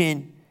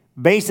confession,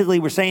 basically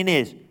we're saying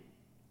this: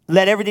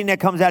 let everything that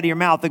comes out of your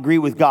mouth agree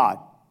with God.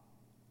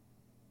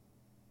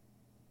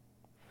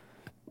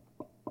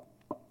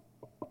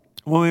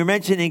 When we're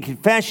mentioning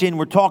confession,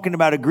 we're talking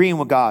about agreeing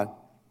with God.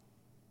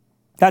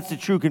 That's the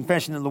true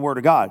confession of the Word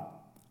of God,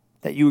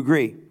 that you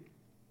agree.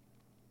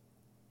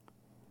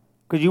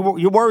 Because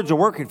your words are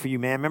working for you,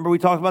 man. Remember we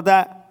talked about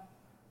that?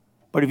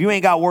 But if you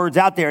ain't got words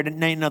out there,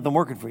 then ain't nothing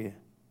working for you.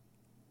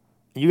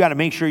 And you got to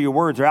make sure your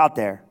words are out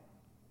there.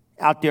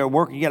 Out there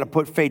working, you got to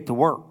put faith to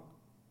work.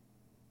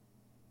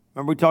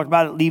 Remember we talked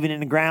about it, leave it in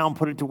the ground,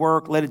 put it to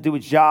work, let it do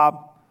its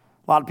job.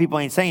 A lot of people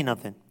ain't saying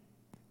nothing.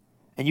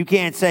 And you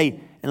can't say,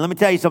 and let me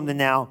tell you something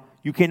now,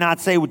 you cannot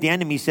say what the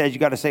enemy says, you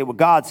got to say what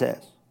God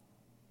says.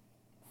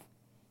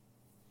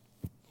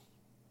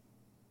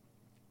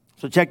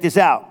 So check this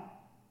out.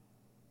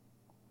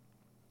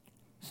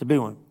 It's a big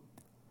one.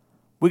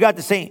 We got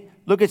the same.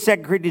 Look at 2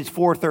 Corinthians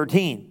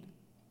 4:13.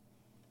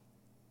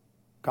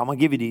 I'm going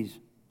to give you these.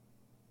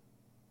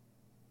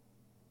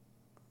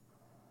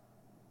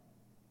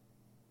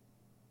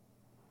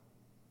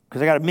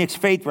 Because I got to mix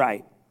faith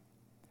right.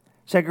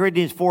 2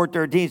 Corinthians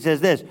 4:13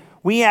 says this: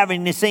 we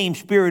having the same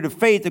spirit of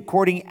faith,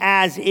 according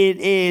as it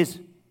is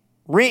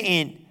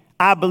written,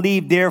 I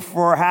believe,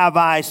 therefore have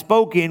I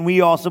spoken.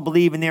 We also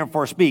believe and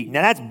therefore speak.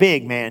 Now that's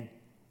big, man.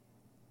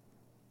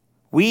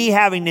 We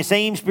having the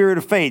same spirit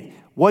of faith.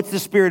 What's the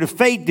spirit of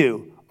faith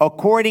do?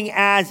 According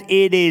as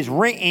it is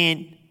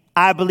written,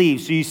 I believe.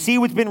 So you see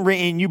what's been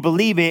written, you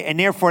believe it, and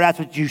therefore that's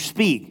what you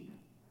speak.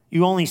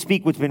 You only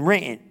speak what's been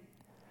written.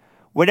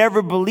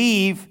 Whatever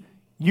believe,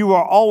 you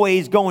are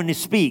always going to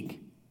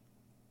speak.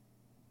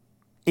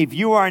 If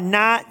you are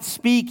not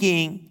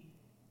speaking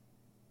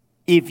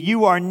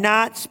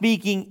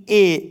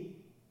it,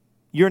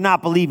 you're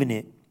not believing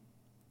it.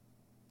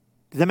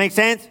 Does that make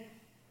sense?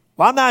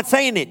 Well, I'm not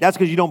saying it. That's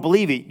because you don't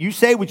believe it. You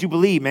say what you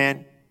believe,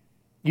 man.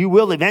 You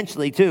will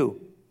eventually,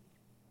 too.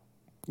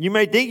 You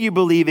may think you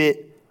believe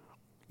it.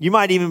 You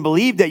might even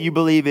believe that you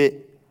believe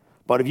it.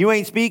 But if you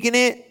ain't speaking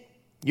it,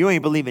 you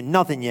ain't believing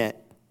nothing yet.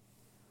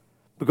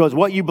 Because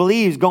what you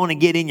believe is going to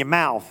get in your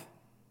mouth.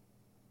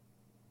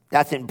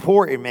 That's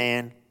important,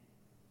 man.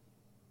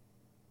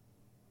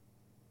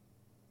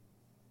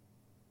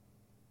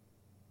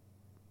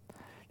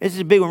 This is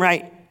a big one,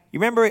 right? You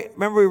remember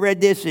we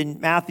read this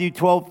in Matthew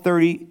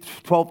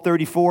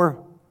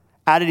 12:34?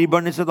 Out of the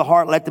abundance of the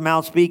heart, let the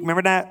mouth speak.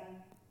 Remember that?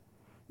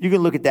 You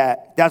can look at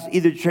that. That's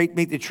either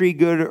make the tree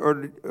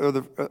good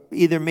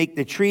either make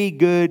the tree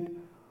good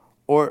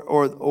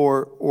or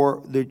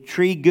the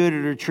tree good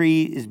or the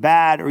tree is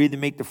bad, or either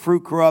make the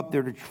fruit corrupt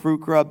or the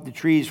fruit corrupt. The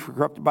tree is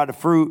corrupted by the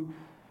fruit.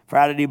 For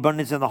out of the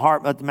abundance of the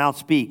heart, let the mouth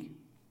speak.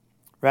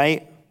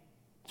 Right?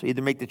 So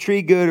either make the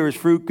tree good or his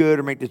fruit good,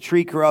 or make the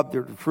tree corrupt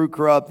or the fruit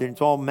corrupt, and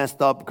it's all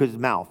messed up because of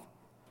his mouth.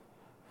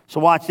 So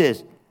watch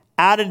this.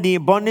 Out of the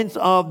abundance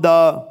of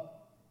the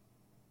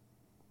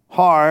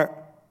heart,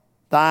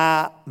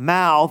 thy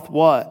mouth,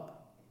 what?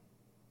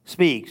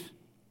 Speaks.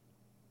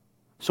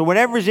 So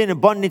whatever's in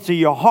abundance of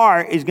your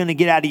heart is going to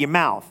get out of your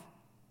mouth.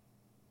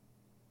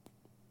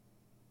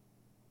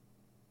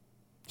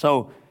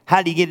 So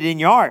how do you get it in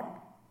your heart?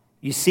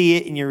 You see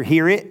it and you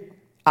hear it.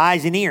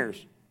 Eyes and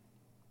ears.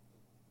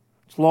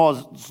 It's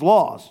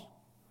laws.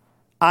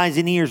 Eyes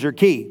and ears are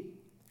key.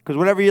 Because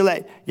whatever you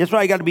let, that's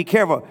why you got to be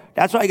careful.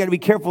 That's why you got to be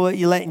careful that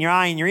you let in your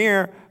eye and your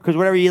ear, because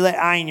whatever you let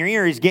eye in your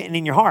ear is getting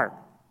in your heart.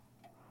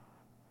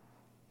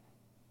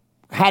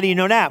 How do you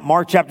know that?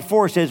 Mark chapter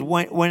 4 says,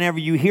 whenever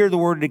you hear the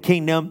word of the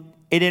kingdom,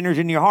 it enters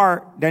into your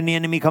heart, then the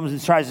enemy comes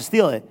and tries to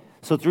steal it.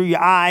 So through your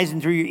eyes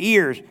and through your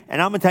ears.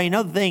 And I'm going to tell you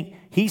another thing.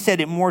 He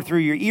said it more through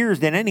your ears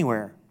than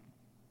anywhere.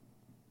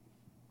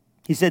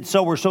 He said,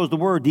 sows the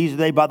word. These are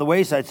they by the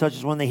wayside, such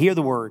as when they hear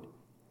the word.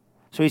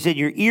 So he said,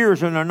 your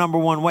ears are the number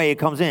one way it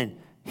comes in.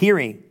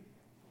 Hearing.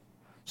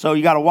 So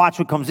you got to watch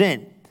what comes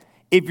in.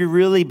 If you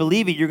really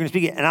believe it, you're going to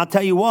speak it. And I'll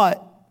tell you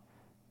what.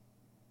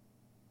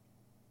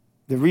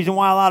 The reason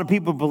why a lot of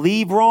people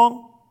believe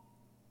wrong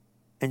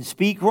and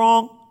speak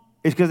wrong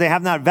is because they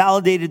have not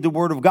validated the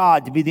word of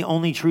God to be the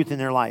only truth in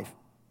their life.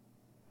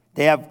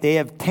 They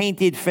have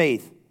tainted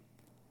faith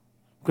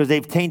because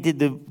they've tainted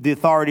the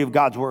authority of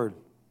God's word.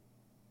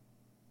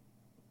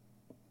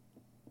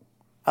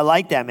 I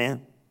like that,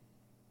 man.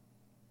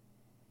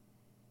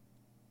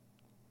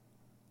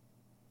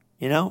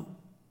 You know?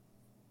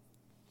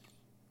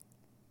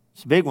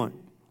 It's a big one.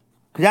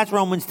 Because that's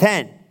Romans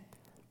 10.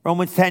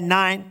 Romans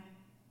 10:9,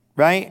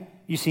 right?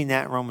 You've seen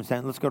that in Romans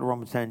 10. Let's go to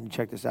Romans 10 and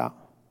check this out.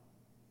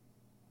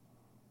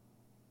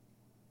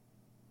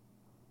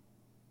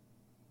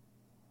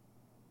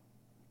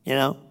 You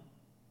know?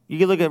 You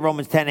can look at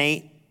Romans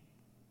 10:8,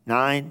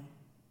 9,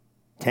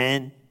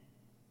 10.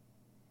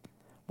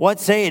 What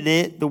saith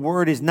it? The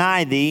word is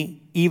nigh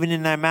thee, even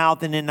in thy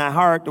mouth and in thy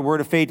heart, the word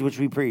of faith which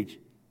we preach.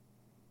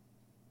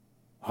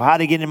 Well, how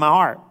did it get in my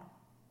heart?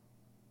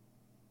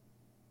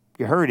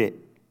 You heard it.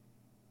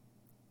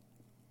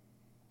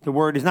 The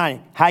word is nigh.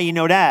 How you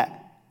know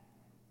that?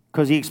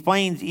 Because he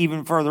explains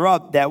even further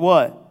up that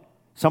what?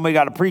 Somebody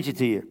got to preach it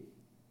to you.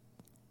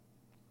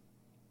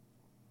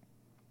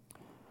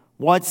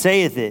 What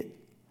saith it?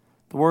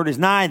 The word is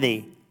nigh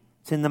thee.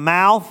 It's in the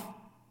mouth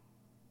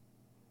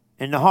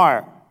and the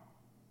heart.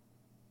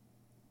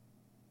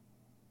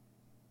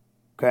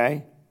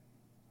 Okay?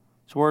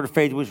 It's the word of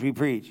faith which we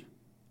preach.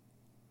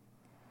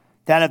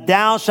 That if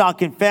thou shalt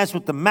confess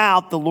with the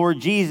mouth the Lord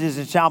Jesus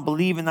and shalt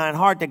believe in thine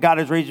heart that God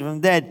has raised him from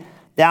the dead,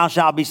 thou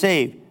shalt be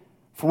saved.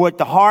 For with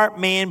the heart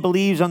man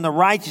believes on the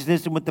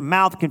righteousness, and with the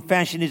mouth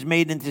confession is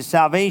made unto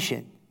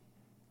salvation.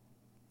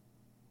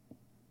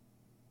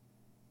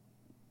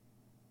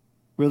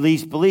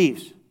 Release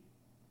beliefs.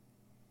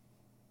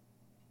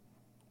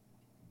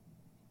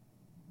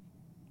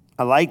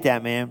 I like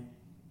that, man.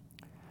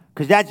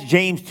 Because that's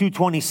James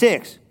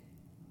 2:26.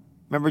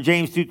 Remember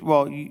James 2,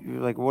 well,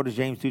 you're like, what does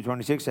James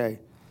 2:26 say?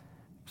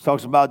 It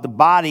talks about the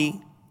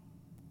body,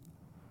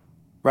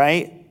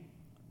 right? It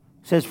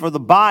says for the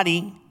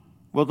body,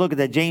 we'll look at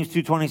that, James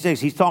 2:26.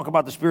 He's talking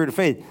about the spirit of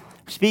faith.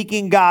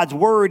 Speaking God's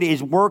word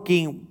is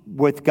working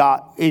with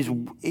God.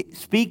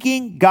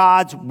 Speaking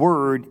God's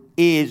word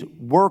is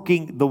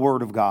working the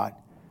word of God.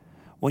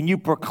 When you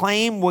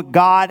proclaim what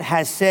God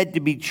has said to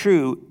be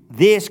true,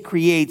 this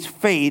creates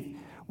faith,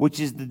 which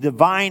is the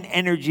divine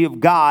energy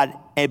of God,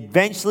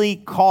 eventually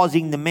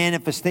causing the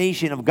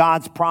manifestation of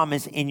God's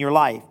promise in your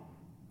life.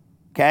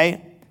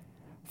 Okay?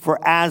 For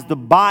as the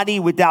body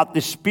without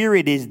the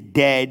spirit is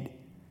dead,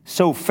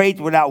 so faith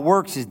without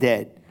works is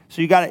dead.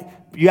 So you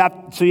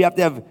have to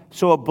have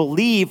a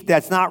belief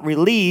that's not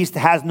released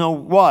has no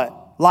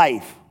what?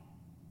 Life.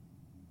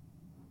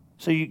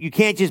 So you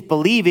can't just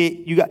believe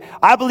it.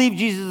 I believe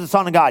Jesus is the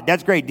Son of God.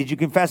 That's great. Did you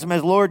confess him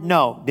as Lord?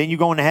 No. Then you're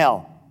going to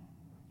hell.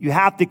 You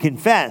have to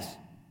confess.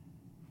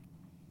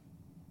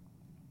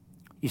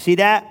 You see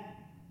that?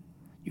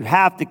 You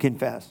have to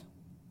confess.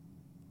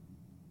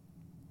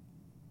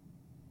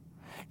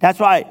 That's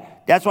why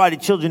the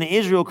children of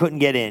Israel couldn't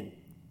get in.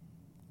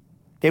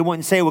 They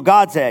wouldn't say what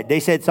God said. They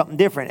said something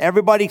different.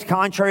 Everybody's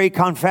contrary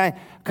confession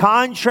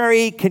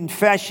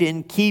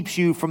keeps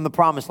you from the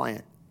promised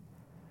land.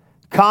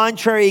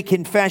 Contrary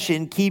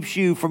confession keeps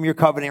you from your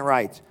covenant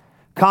rights.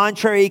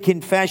 Contrary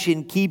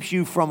confession keeps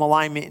you from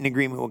alignment and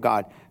agreement with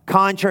God.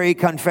 Contrary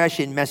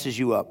confession messes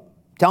you up.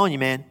 I'm telling you,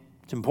 man,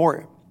 it's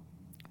important.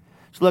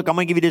 So look, I'm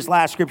going to give you this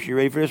last scripture. You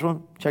ready for this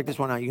one? Check this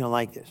one out. You're going to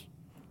like this.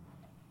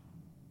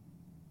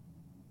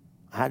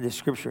 I had this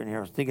scripture in here.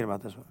 I was thinking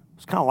about this one. I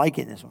was kind of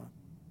liking this one.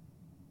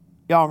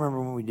 Y'all remember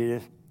when we did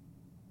this?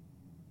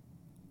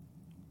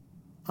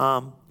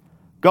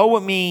 Go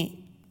with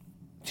me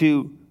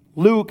to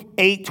Luke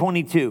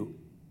 8:22.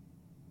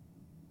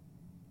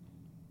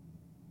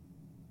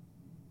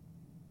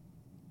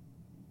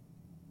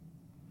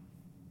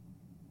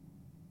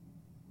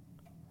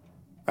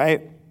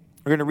 Right?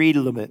 We're going to read a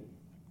little bit.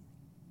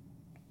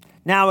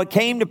 Now it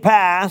came to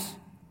pass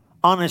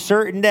on a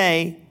certain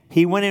day,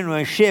 he went into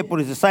a ship with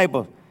his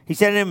disciples. He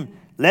said to them,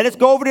 let us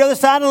go over the other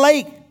side of the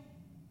lake.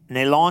 And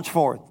they launched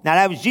forth. Now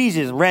that was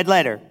Jesus, red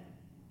letter.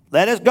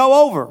 Let us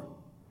go over.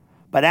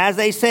 But as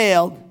they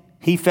sailed,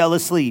 he fell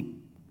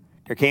asleep.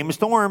 There came a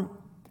storm,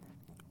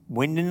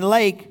 wind in the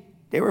lake.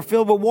 They were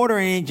filled with water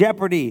and in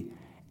jeopardy.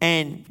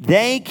 And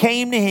they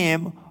came to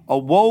him,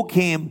 awoke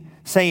him,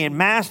 saying,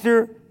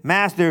 Master,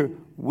 Master,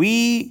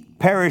 we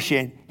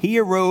perishing. He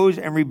arose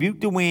and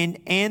rebuked the wind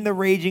and the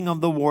raging of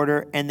the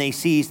water, and they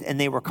ceased, and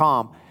they were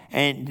calm.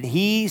 And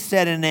he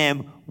said unto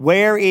them,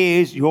 where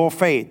is your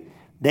faith?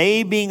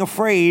 They, being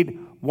afraid,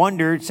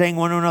 wondered, saying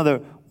one to another,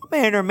 what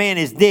manner of man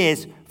is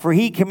this? For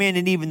he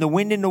commanded even the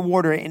wind and the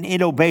water, and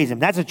it obeys him.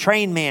 That's a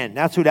trained man.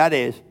 That's who that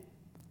is.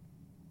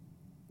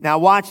 Now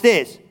watch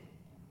this.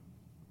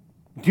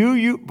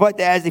 But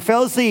as they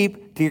fell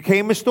asleep, there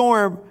came a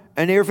storm,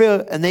 and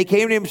they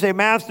came to him and said,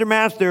 Master,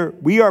 Master,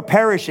 we are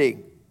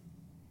perishing.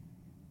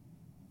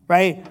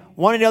 Right?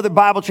 One of the other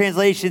Bible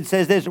translations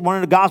says this. One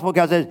of the gospel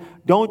accounts says,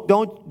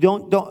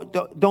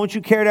 don't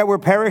you care that we're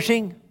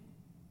perishing?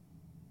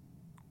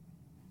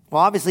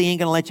 Well, obviously, he ain't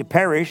going to let you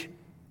perish.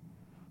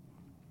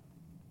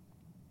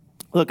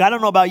 Look, I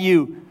don't know about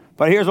you,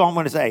 but here's what I'm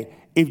going to say.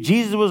 If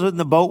Jesus was in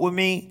the boat with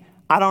me,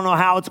 I don't know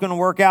how it's going to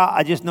work out.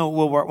 I just know it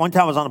will work. One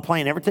time I was on a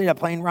plane. Ever tell you that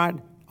plane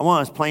ride? I went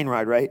on this plane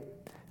ride, right?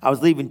 I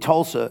was leaving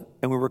Tulsa,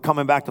 and we were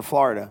coming back to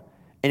Florida,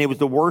 and it was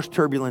the worst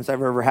turbulence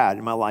I've ever had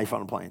in my life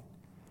on a plane.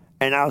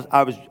 And I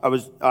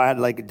had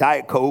like a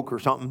Diet Coke or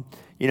something,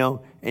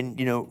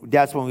 and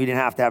that's when we didn't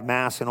have to have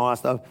masks and all that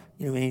stuff.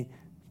 You know what I mean?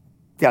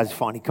 That was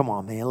funny. Come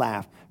on, man,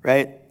 laugh,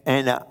 right?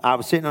 And I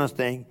was sitting on this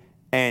thing,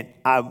 and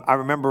I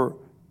remember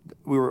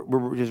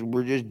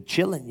we're just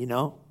chilling,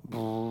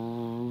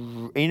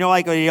 And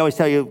like they always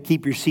tell you,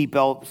 keep your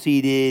seatbelt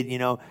seated,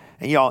 And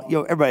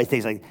everybody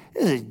thinks like,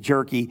 this is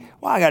jerky.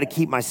 Well, I got to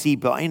keep my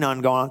seatbelt. Ain't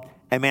nothing going on.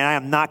 And man, I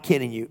am not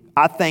kidding you.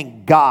 I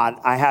thank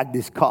God I had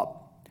this cup.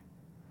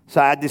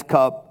 So I had this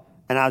cup,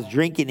 and I was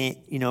drinking it,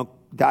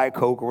 Diet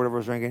Coke or whatever I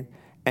was drinking.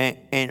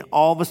 And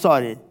all of a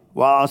sudden,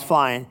 while I was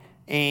flying,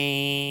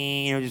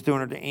 just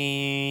doing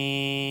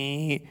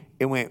it,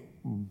 it went,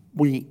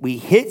 we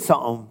hit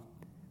something.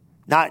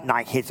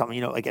 Not hit something,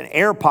 like an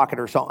air pocket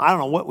or something. I don't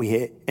know what we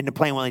hit. And the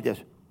plane went like this.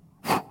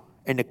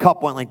 And the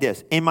cup went like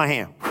this in my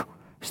hand.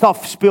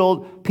 Stuff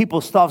spilled.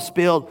 People's stuff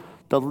spilled.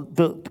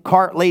 The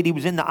cart lady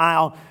was in the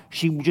aisle.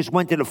 She just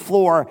went to the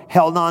floor,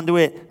 held onto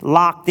it,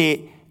 locked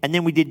it. And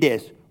then we did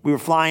this. We were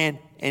flying,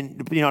 and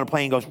the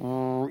plane goes,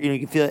 you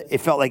can feel it.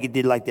 It felt like it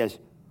did like this.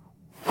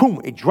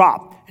 Boom, it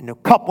dropped. And the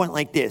cup went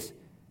like this.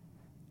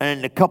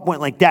 And the cup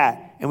went like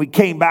that. And we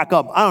came back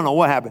up. I don't know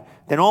what happened.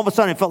 Then all of a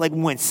sudden, it felt like we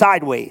went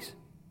sideways.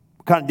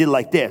 Kind of did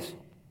like this.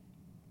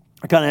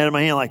 I kind of had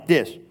my hand like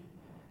this.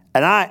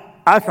 And I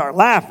started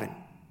laughing.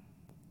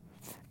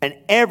 And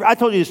I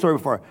told you this story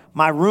before.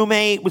 My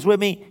roommate was with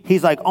me.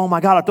 He's like, oh my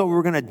God, I thought we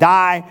were going to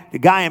die. The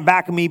guy in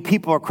back of me,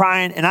 people are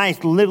crying. And I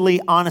literally,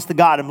 honest to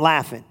God, I'm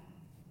laughing.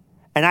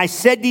 And I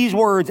said these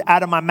words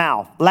out of my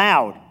mouth,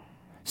 loud.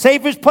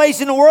 Safest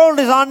place in the world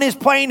is on this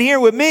plane here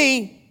with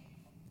me.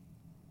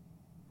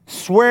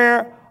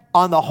 Swear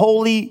on the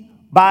Holy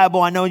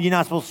Bible. I know you're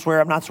not supposed to swear.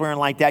 I'm not swearing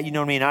like that. You know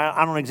what I mean?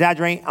 I don't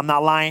exaggerate. I'm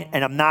not lying,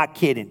 and I'm not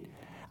kidding.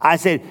 I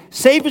said,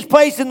 safest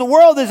place in the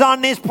world is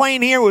on this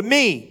plane here with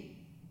me.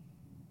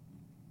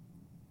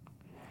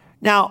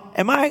 Now,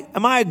 am I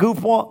a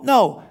goofball?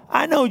 No.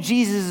 I know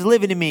Jesus is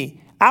living in me.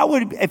 I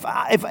would,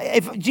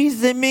 if Jesus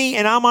is in me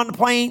and I'm on the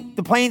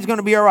plane's going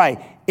to be all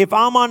right. If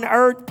I'm on the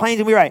earth, the plane's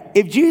going to be all right.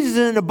 If Jesus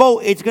is in the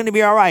boat, it's going to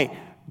be all right.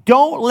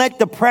 Don't let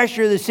the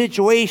pressure of the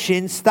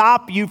situation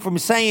stop you from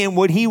saying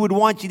what he would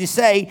want you to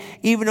say,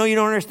 even though you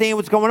don't understand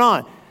what's going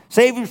on.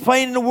 Safest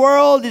plane in the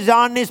world is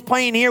on this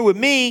plane here with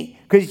me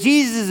because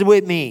Jesus is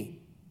with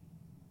me.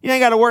 You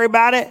ain't got to worry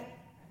about it.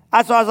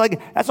 That's why I was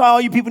like, that's why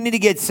all you people need to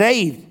get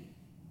saved.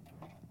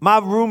 My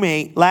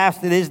roommate laughs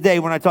to this day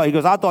when I tell you, he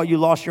goes, I thought you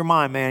lost your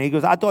mind, man. He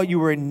goes, I thought you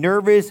were in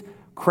nervous,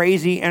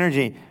 crazy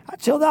energy. I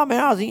chilled out,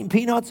 man. I was eating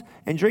peanuts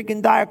and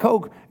drinking Diet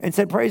Coke and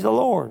said, praise the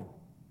Lord.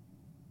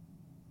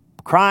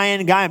 crying.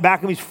 The guy in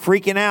back of me is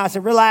freaking out. I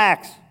said,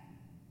 relax.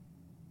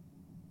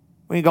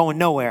 We ain't going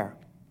nowhere.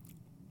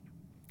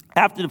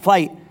 After the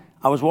flight,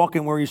 I was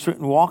walking where you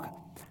shouldn't walk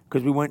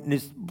because we went in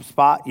this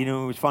spot. It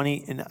was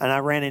funny. And I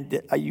ran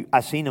into,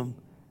 I seen him.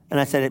 And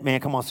I said, man,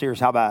 come on, serious,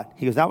 how bad?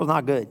 He goes, that was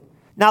not good.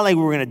 Not like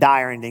we were going to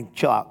die or anything,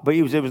 chill out. But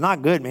it was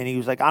not good, man. He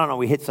was like, I don't know,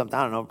 we hit something.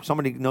 I don't know.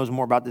 Somebody knows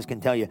more about this can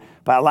tell you.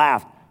 But I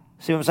laughed.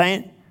 See what I'm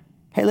saying?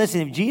 Hey,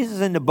 listen, if Jesus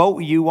is in the boat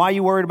with you, why are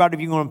you worried about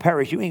if you're going to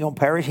perish? You ain't going to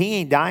perish. He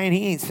ain't dying.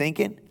 He ain't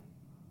sinking.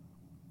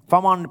 If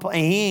I'm on the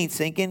plane, he ain't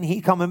sinking.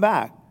 He's coming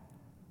back.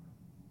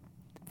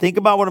 Think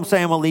about what I'm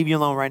saying. I'm going to leave you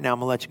alone right now. I'm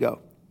going to let you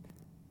go.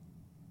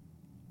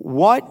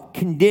 What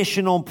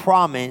conditional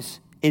promise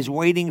is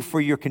waiting for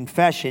your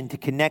confession to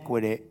connect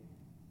with it?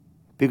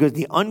 Because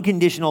the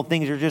unconditional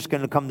things are just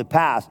going to come to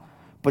pass.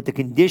 But the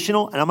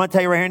conditional, and I'm going to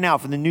tell you right here now,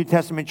 for the New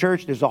Testament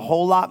church, there's a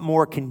whole lot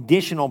more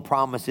conditional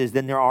promises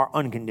than there are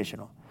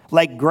unconditional.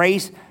 Like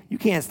grace, you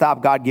can't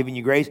stop God giving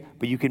you grace,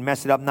 but you can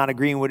mess it up not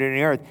agreeing with it in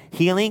the earth.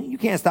 Healing, you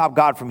can't stop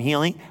God from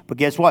healing, but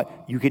guess what?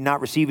 You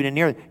cannot receive it in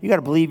the earth. You got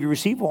to believe you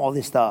receive all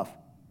this stuff.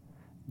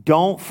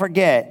 Don't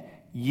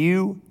forget,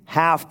 you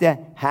have to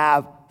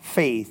have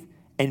faith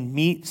and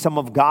meet some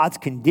of God's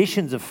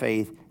conditions of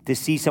faith to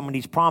see some of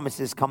these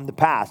promises come to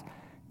pass.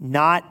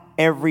 Not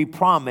every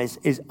promise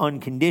is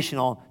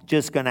unconditional,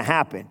 just going to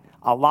happen.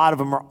 A lot of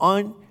them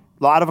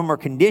are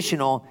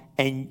conditional,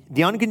 and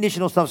the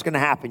unconditional stuff's going to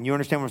happen. You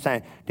understand what I'm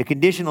saying? The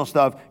conditional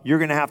stuff, you're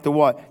going to have to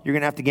what? You're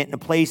going to have to get in a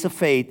place of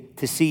faith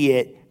to see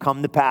it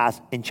come to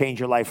pass and change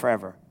your life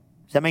forever.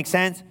 Does that make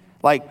sense?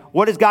 Like,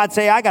 what does God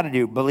say I got to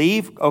do?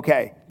 Believe?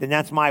 Okay, then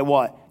that's my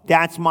what?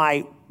 That's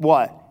my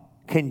what?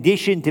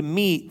 Condition to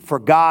meet for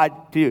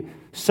God to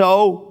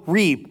sow,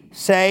 reap,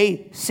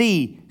 say,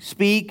 see,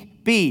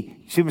 speak, be.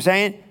 See what I'm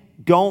saying?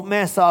 Don't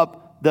mess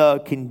up the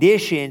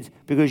conditions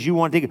because you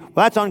want to think,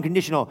 well, that's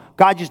unconditional.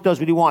 God just does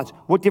what he wants.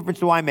 What difference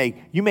do I make?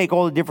 You make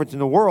all the difference in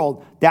the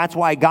world. That's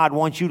why God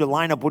wants you to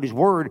line up with his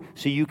word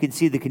so you can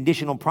see the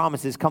conditional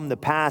promises come to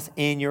pass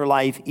in your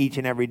life each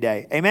and every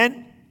day.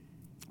 Amen?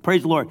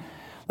 Praise the Lord.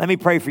 Let me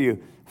pray for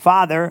you.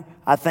 Father,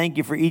 I thank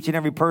you for each and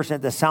every person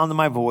at the sound of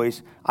my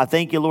voice. I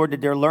thank you, Lord,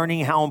 that they're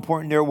learning how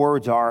important their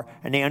words are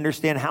and they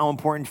understand how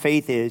important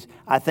faith is.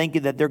 I thank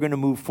you that they're going to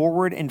move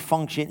forward and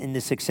function in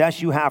the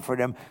success you have for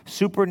them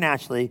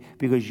supernaturally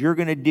because you're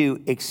going to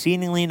do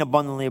exceedingly and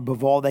abundantly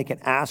above all they can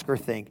ask or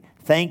think.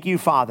 Thank you,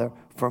 Father,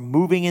 for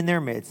moving in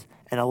their midst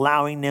and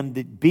allowing them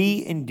to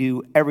be and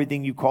do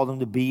everything you call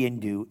them to be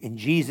and do. In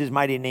Jesus'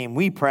 mighty name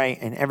we pray,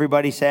 and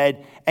everybody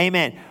said,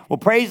 amen. Well,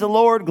 praise the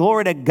Lord.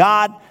 Glory to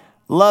God.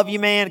 Love you,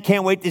 man.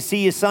 Can't wait to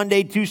see you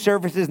Sunday. 2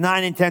 services,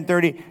 9 and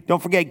 10:30.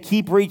 Don't forget,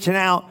 keep reaching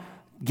out.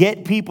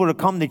 Get people to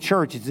come to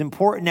church. It's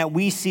important that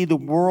we see the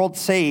world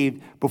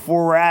saved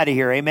before we're out of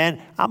here.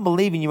 Amen. I'm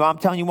believing you. I'm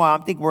telling you why. I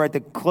think we're at the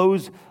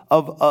close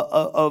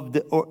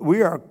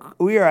we are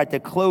at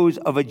the close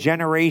of a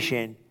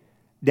generation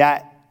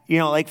that,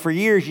 like for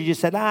years you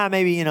just said,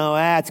 maybe,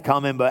 it's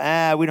coming,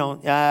 but we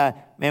don't.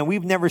 Man,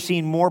 we've never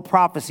seen more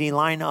prophecy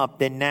line up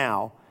than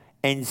now.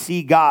 And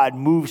see God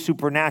move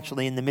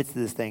supernaturally in the midst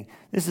of this thing.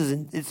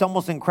 It's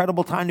almost an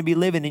incredible time to be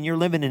living, and you're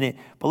living in it.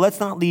 But let's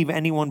not leave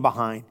anyone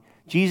behind.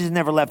 Jesus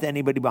never left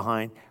anybody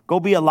behind. Go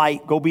be a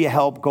light, go be a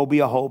help, go be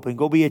a hope, and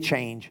go be a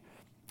change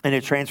and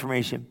a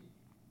transformation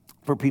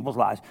for people's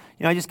lives.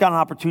 I just got an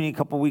opportunity a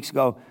couple weeks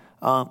back,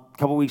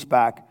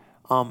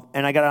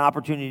 and I got an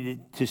opportunity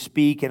to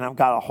speak, and I've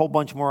got a whole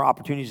bunch more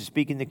opportunities to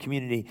speak in the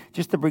community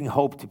just to bring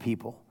hope to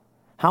people.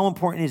 How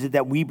important is it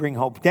that we bring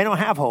hope? They don't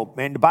have hope,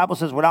 man. The Bible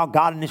says without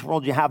God in this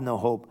world, you have no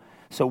hope.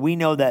 So we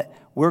know that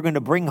we're going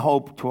to bring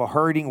hope to a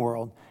hurting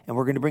world, and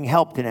we're going to bring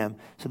help to them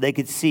so they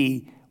could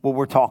see what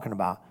we're talking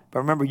about.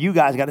 But remember, you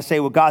guys got to say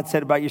what God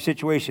said about your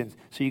situations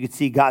so you can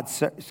see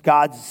God's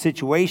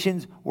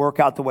situations work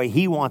out the way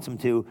he wants them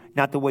to,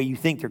 not the way you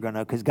think they're going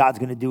to, because God's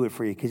going to do it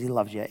for you because he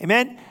loves you.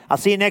 Amen? I'll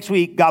see you next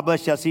week. God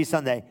bless you. I'll see you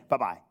Sunday.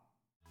 Bye-bye.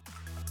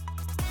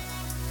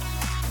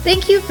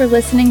 Thank you for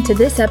listening to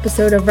this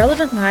episode of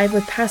Relevant Live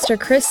with Pastor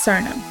Chris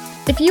Sarno.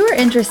 If you are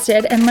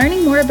interested in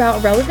learning more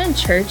about Relevant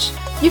Church,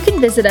 you can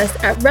visit us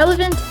at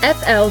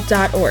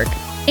relevantfl.org.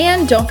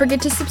 And don't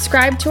forget to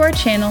subscribe to our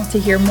channel to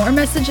hear more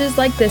messages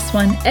like this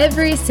one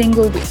every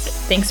single week.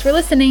 Thanks for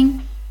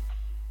listening.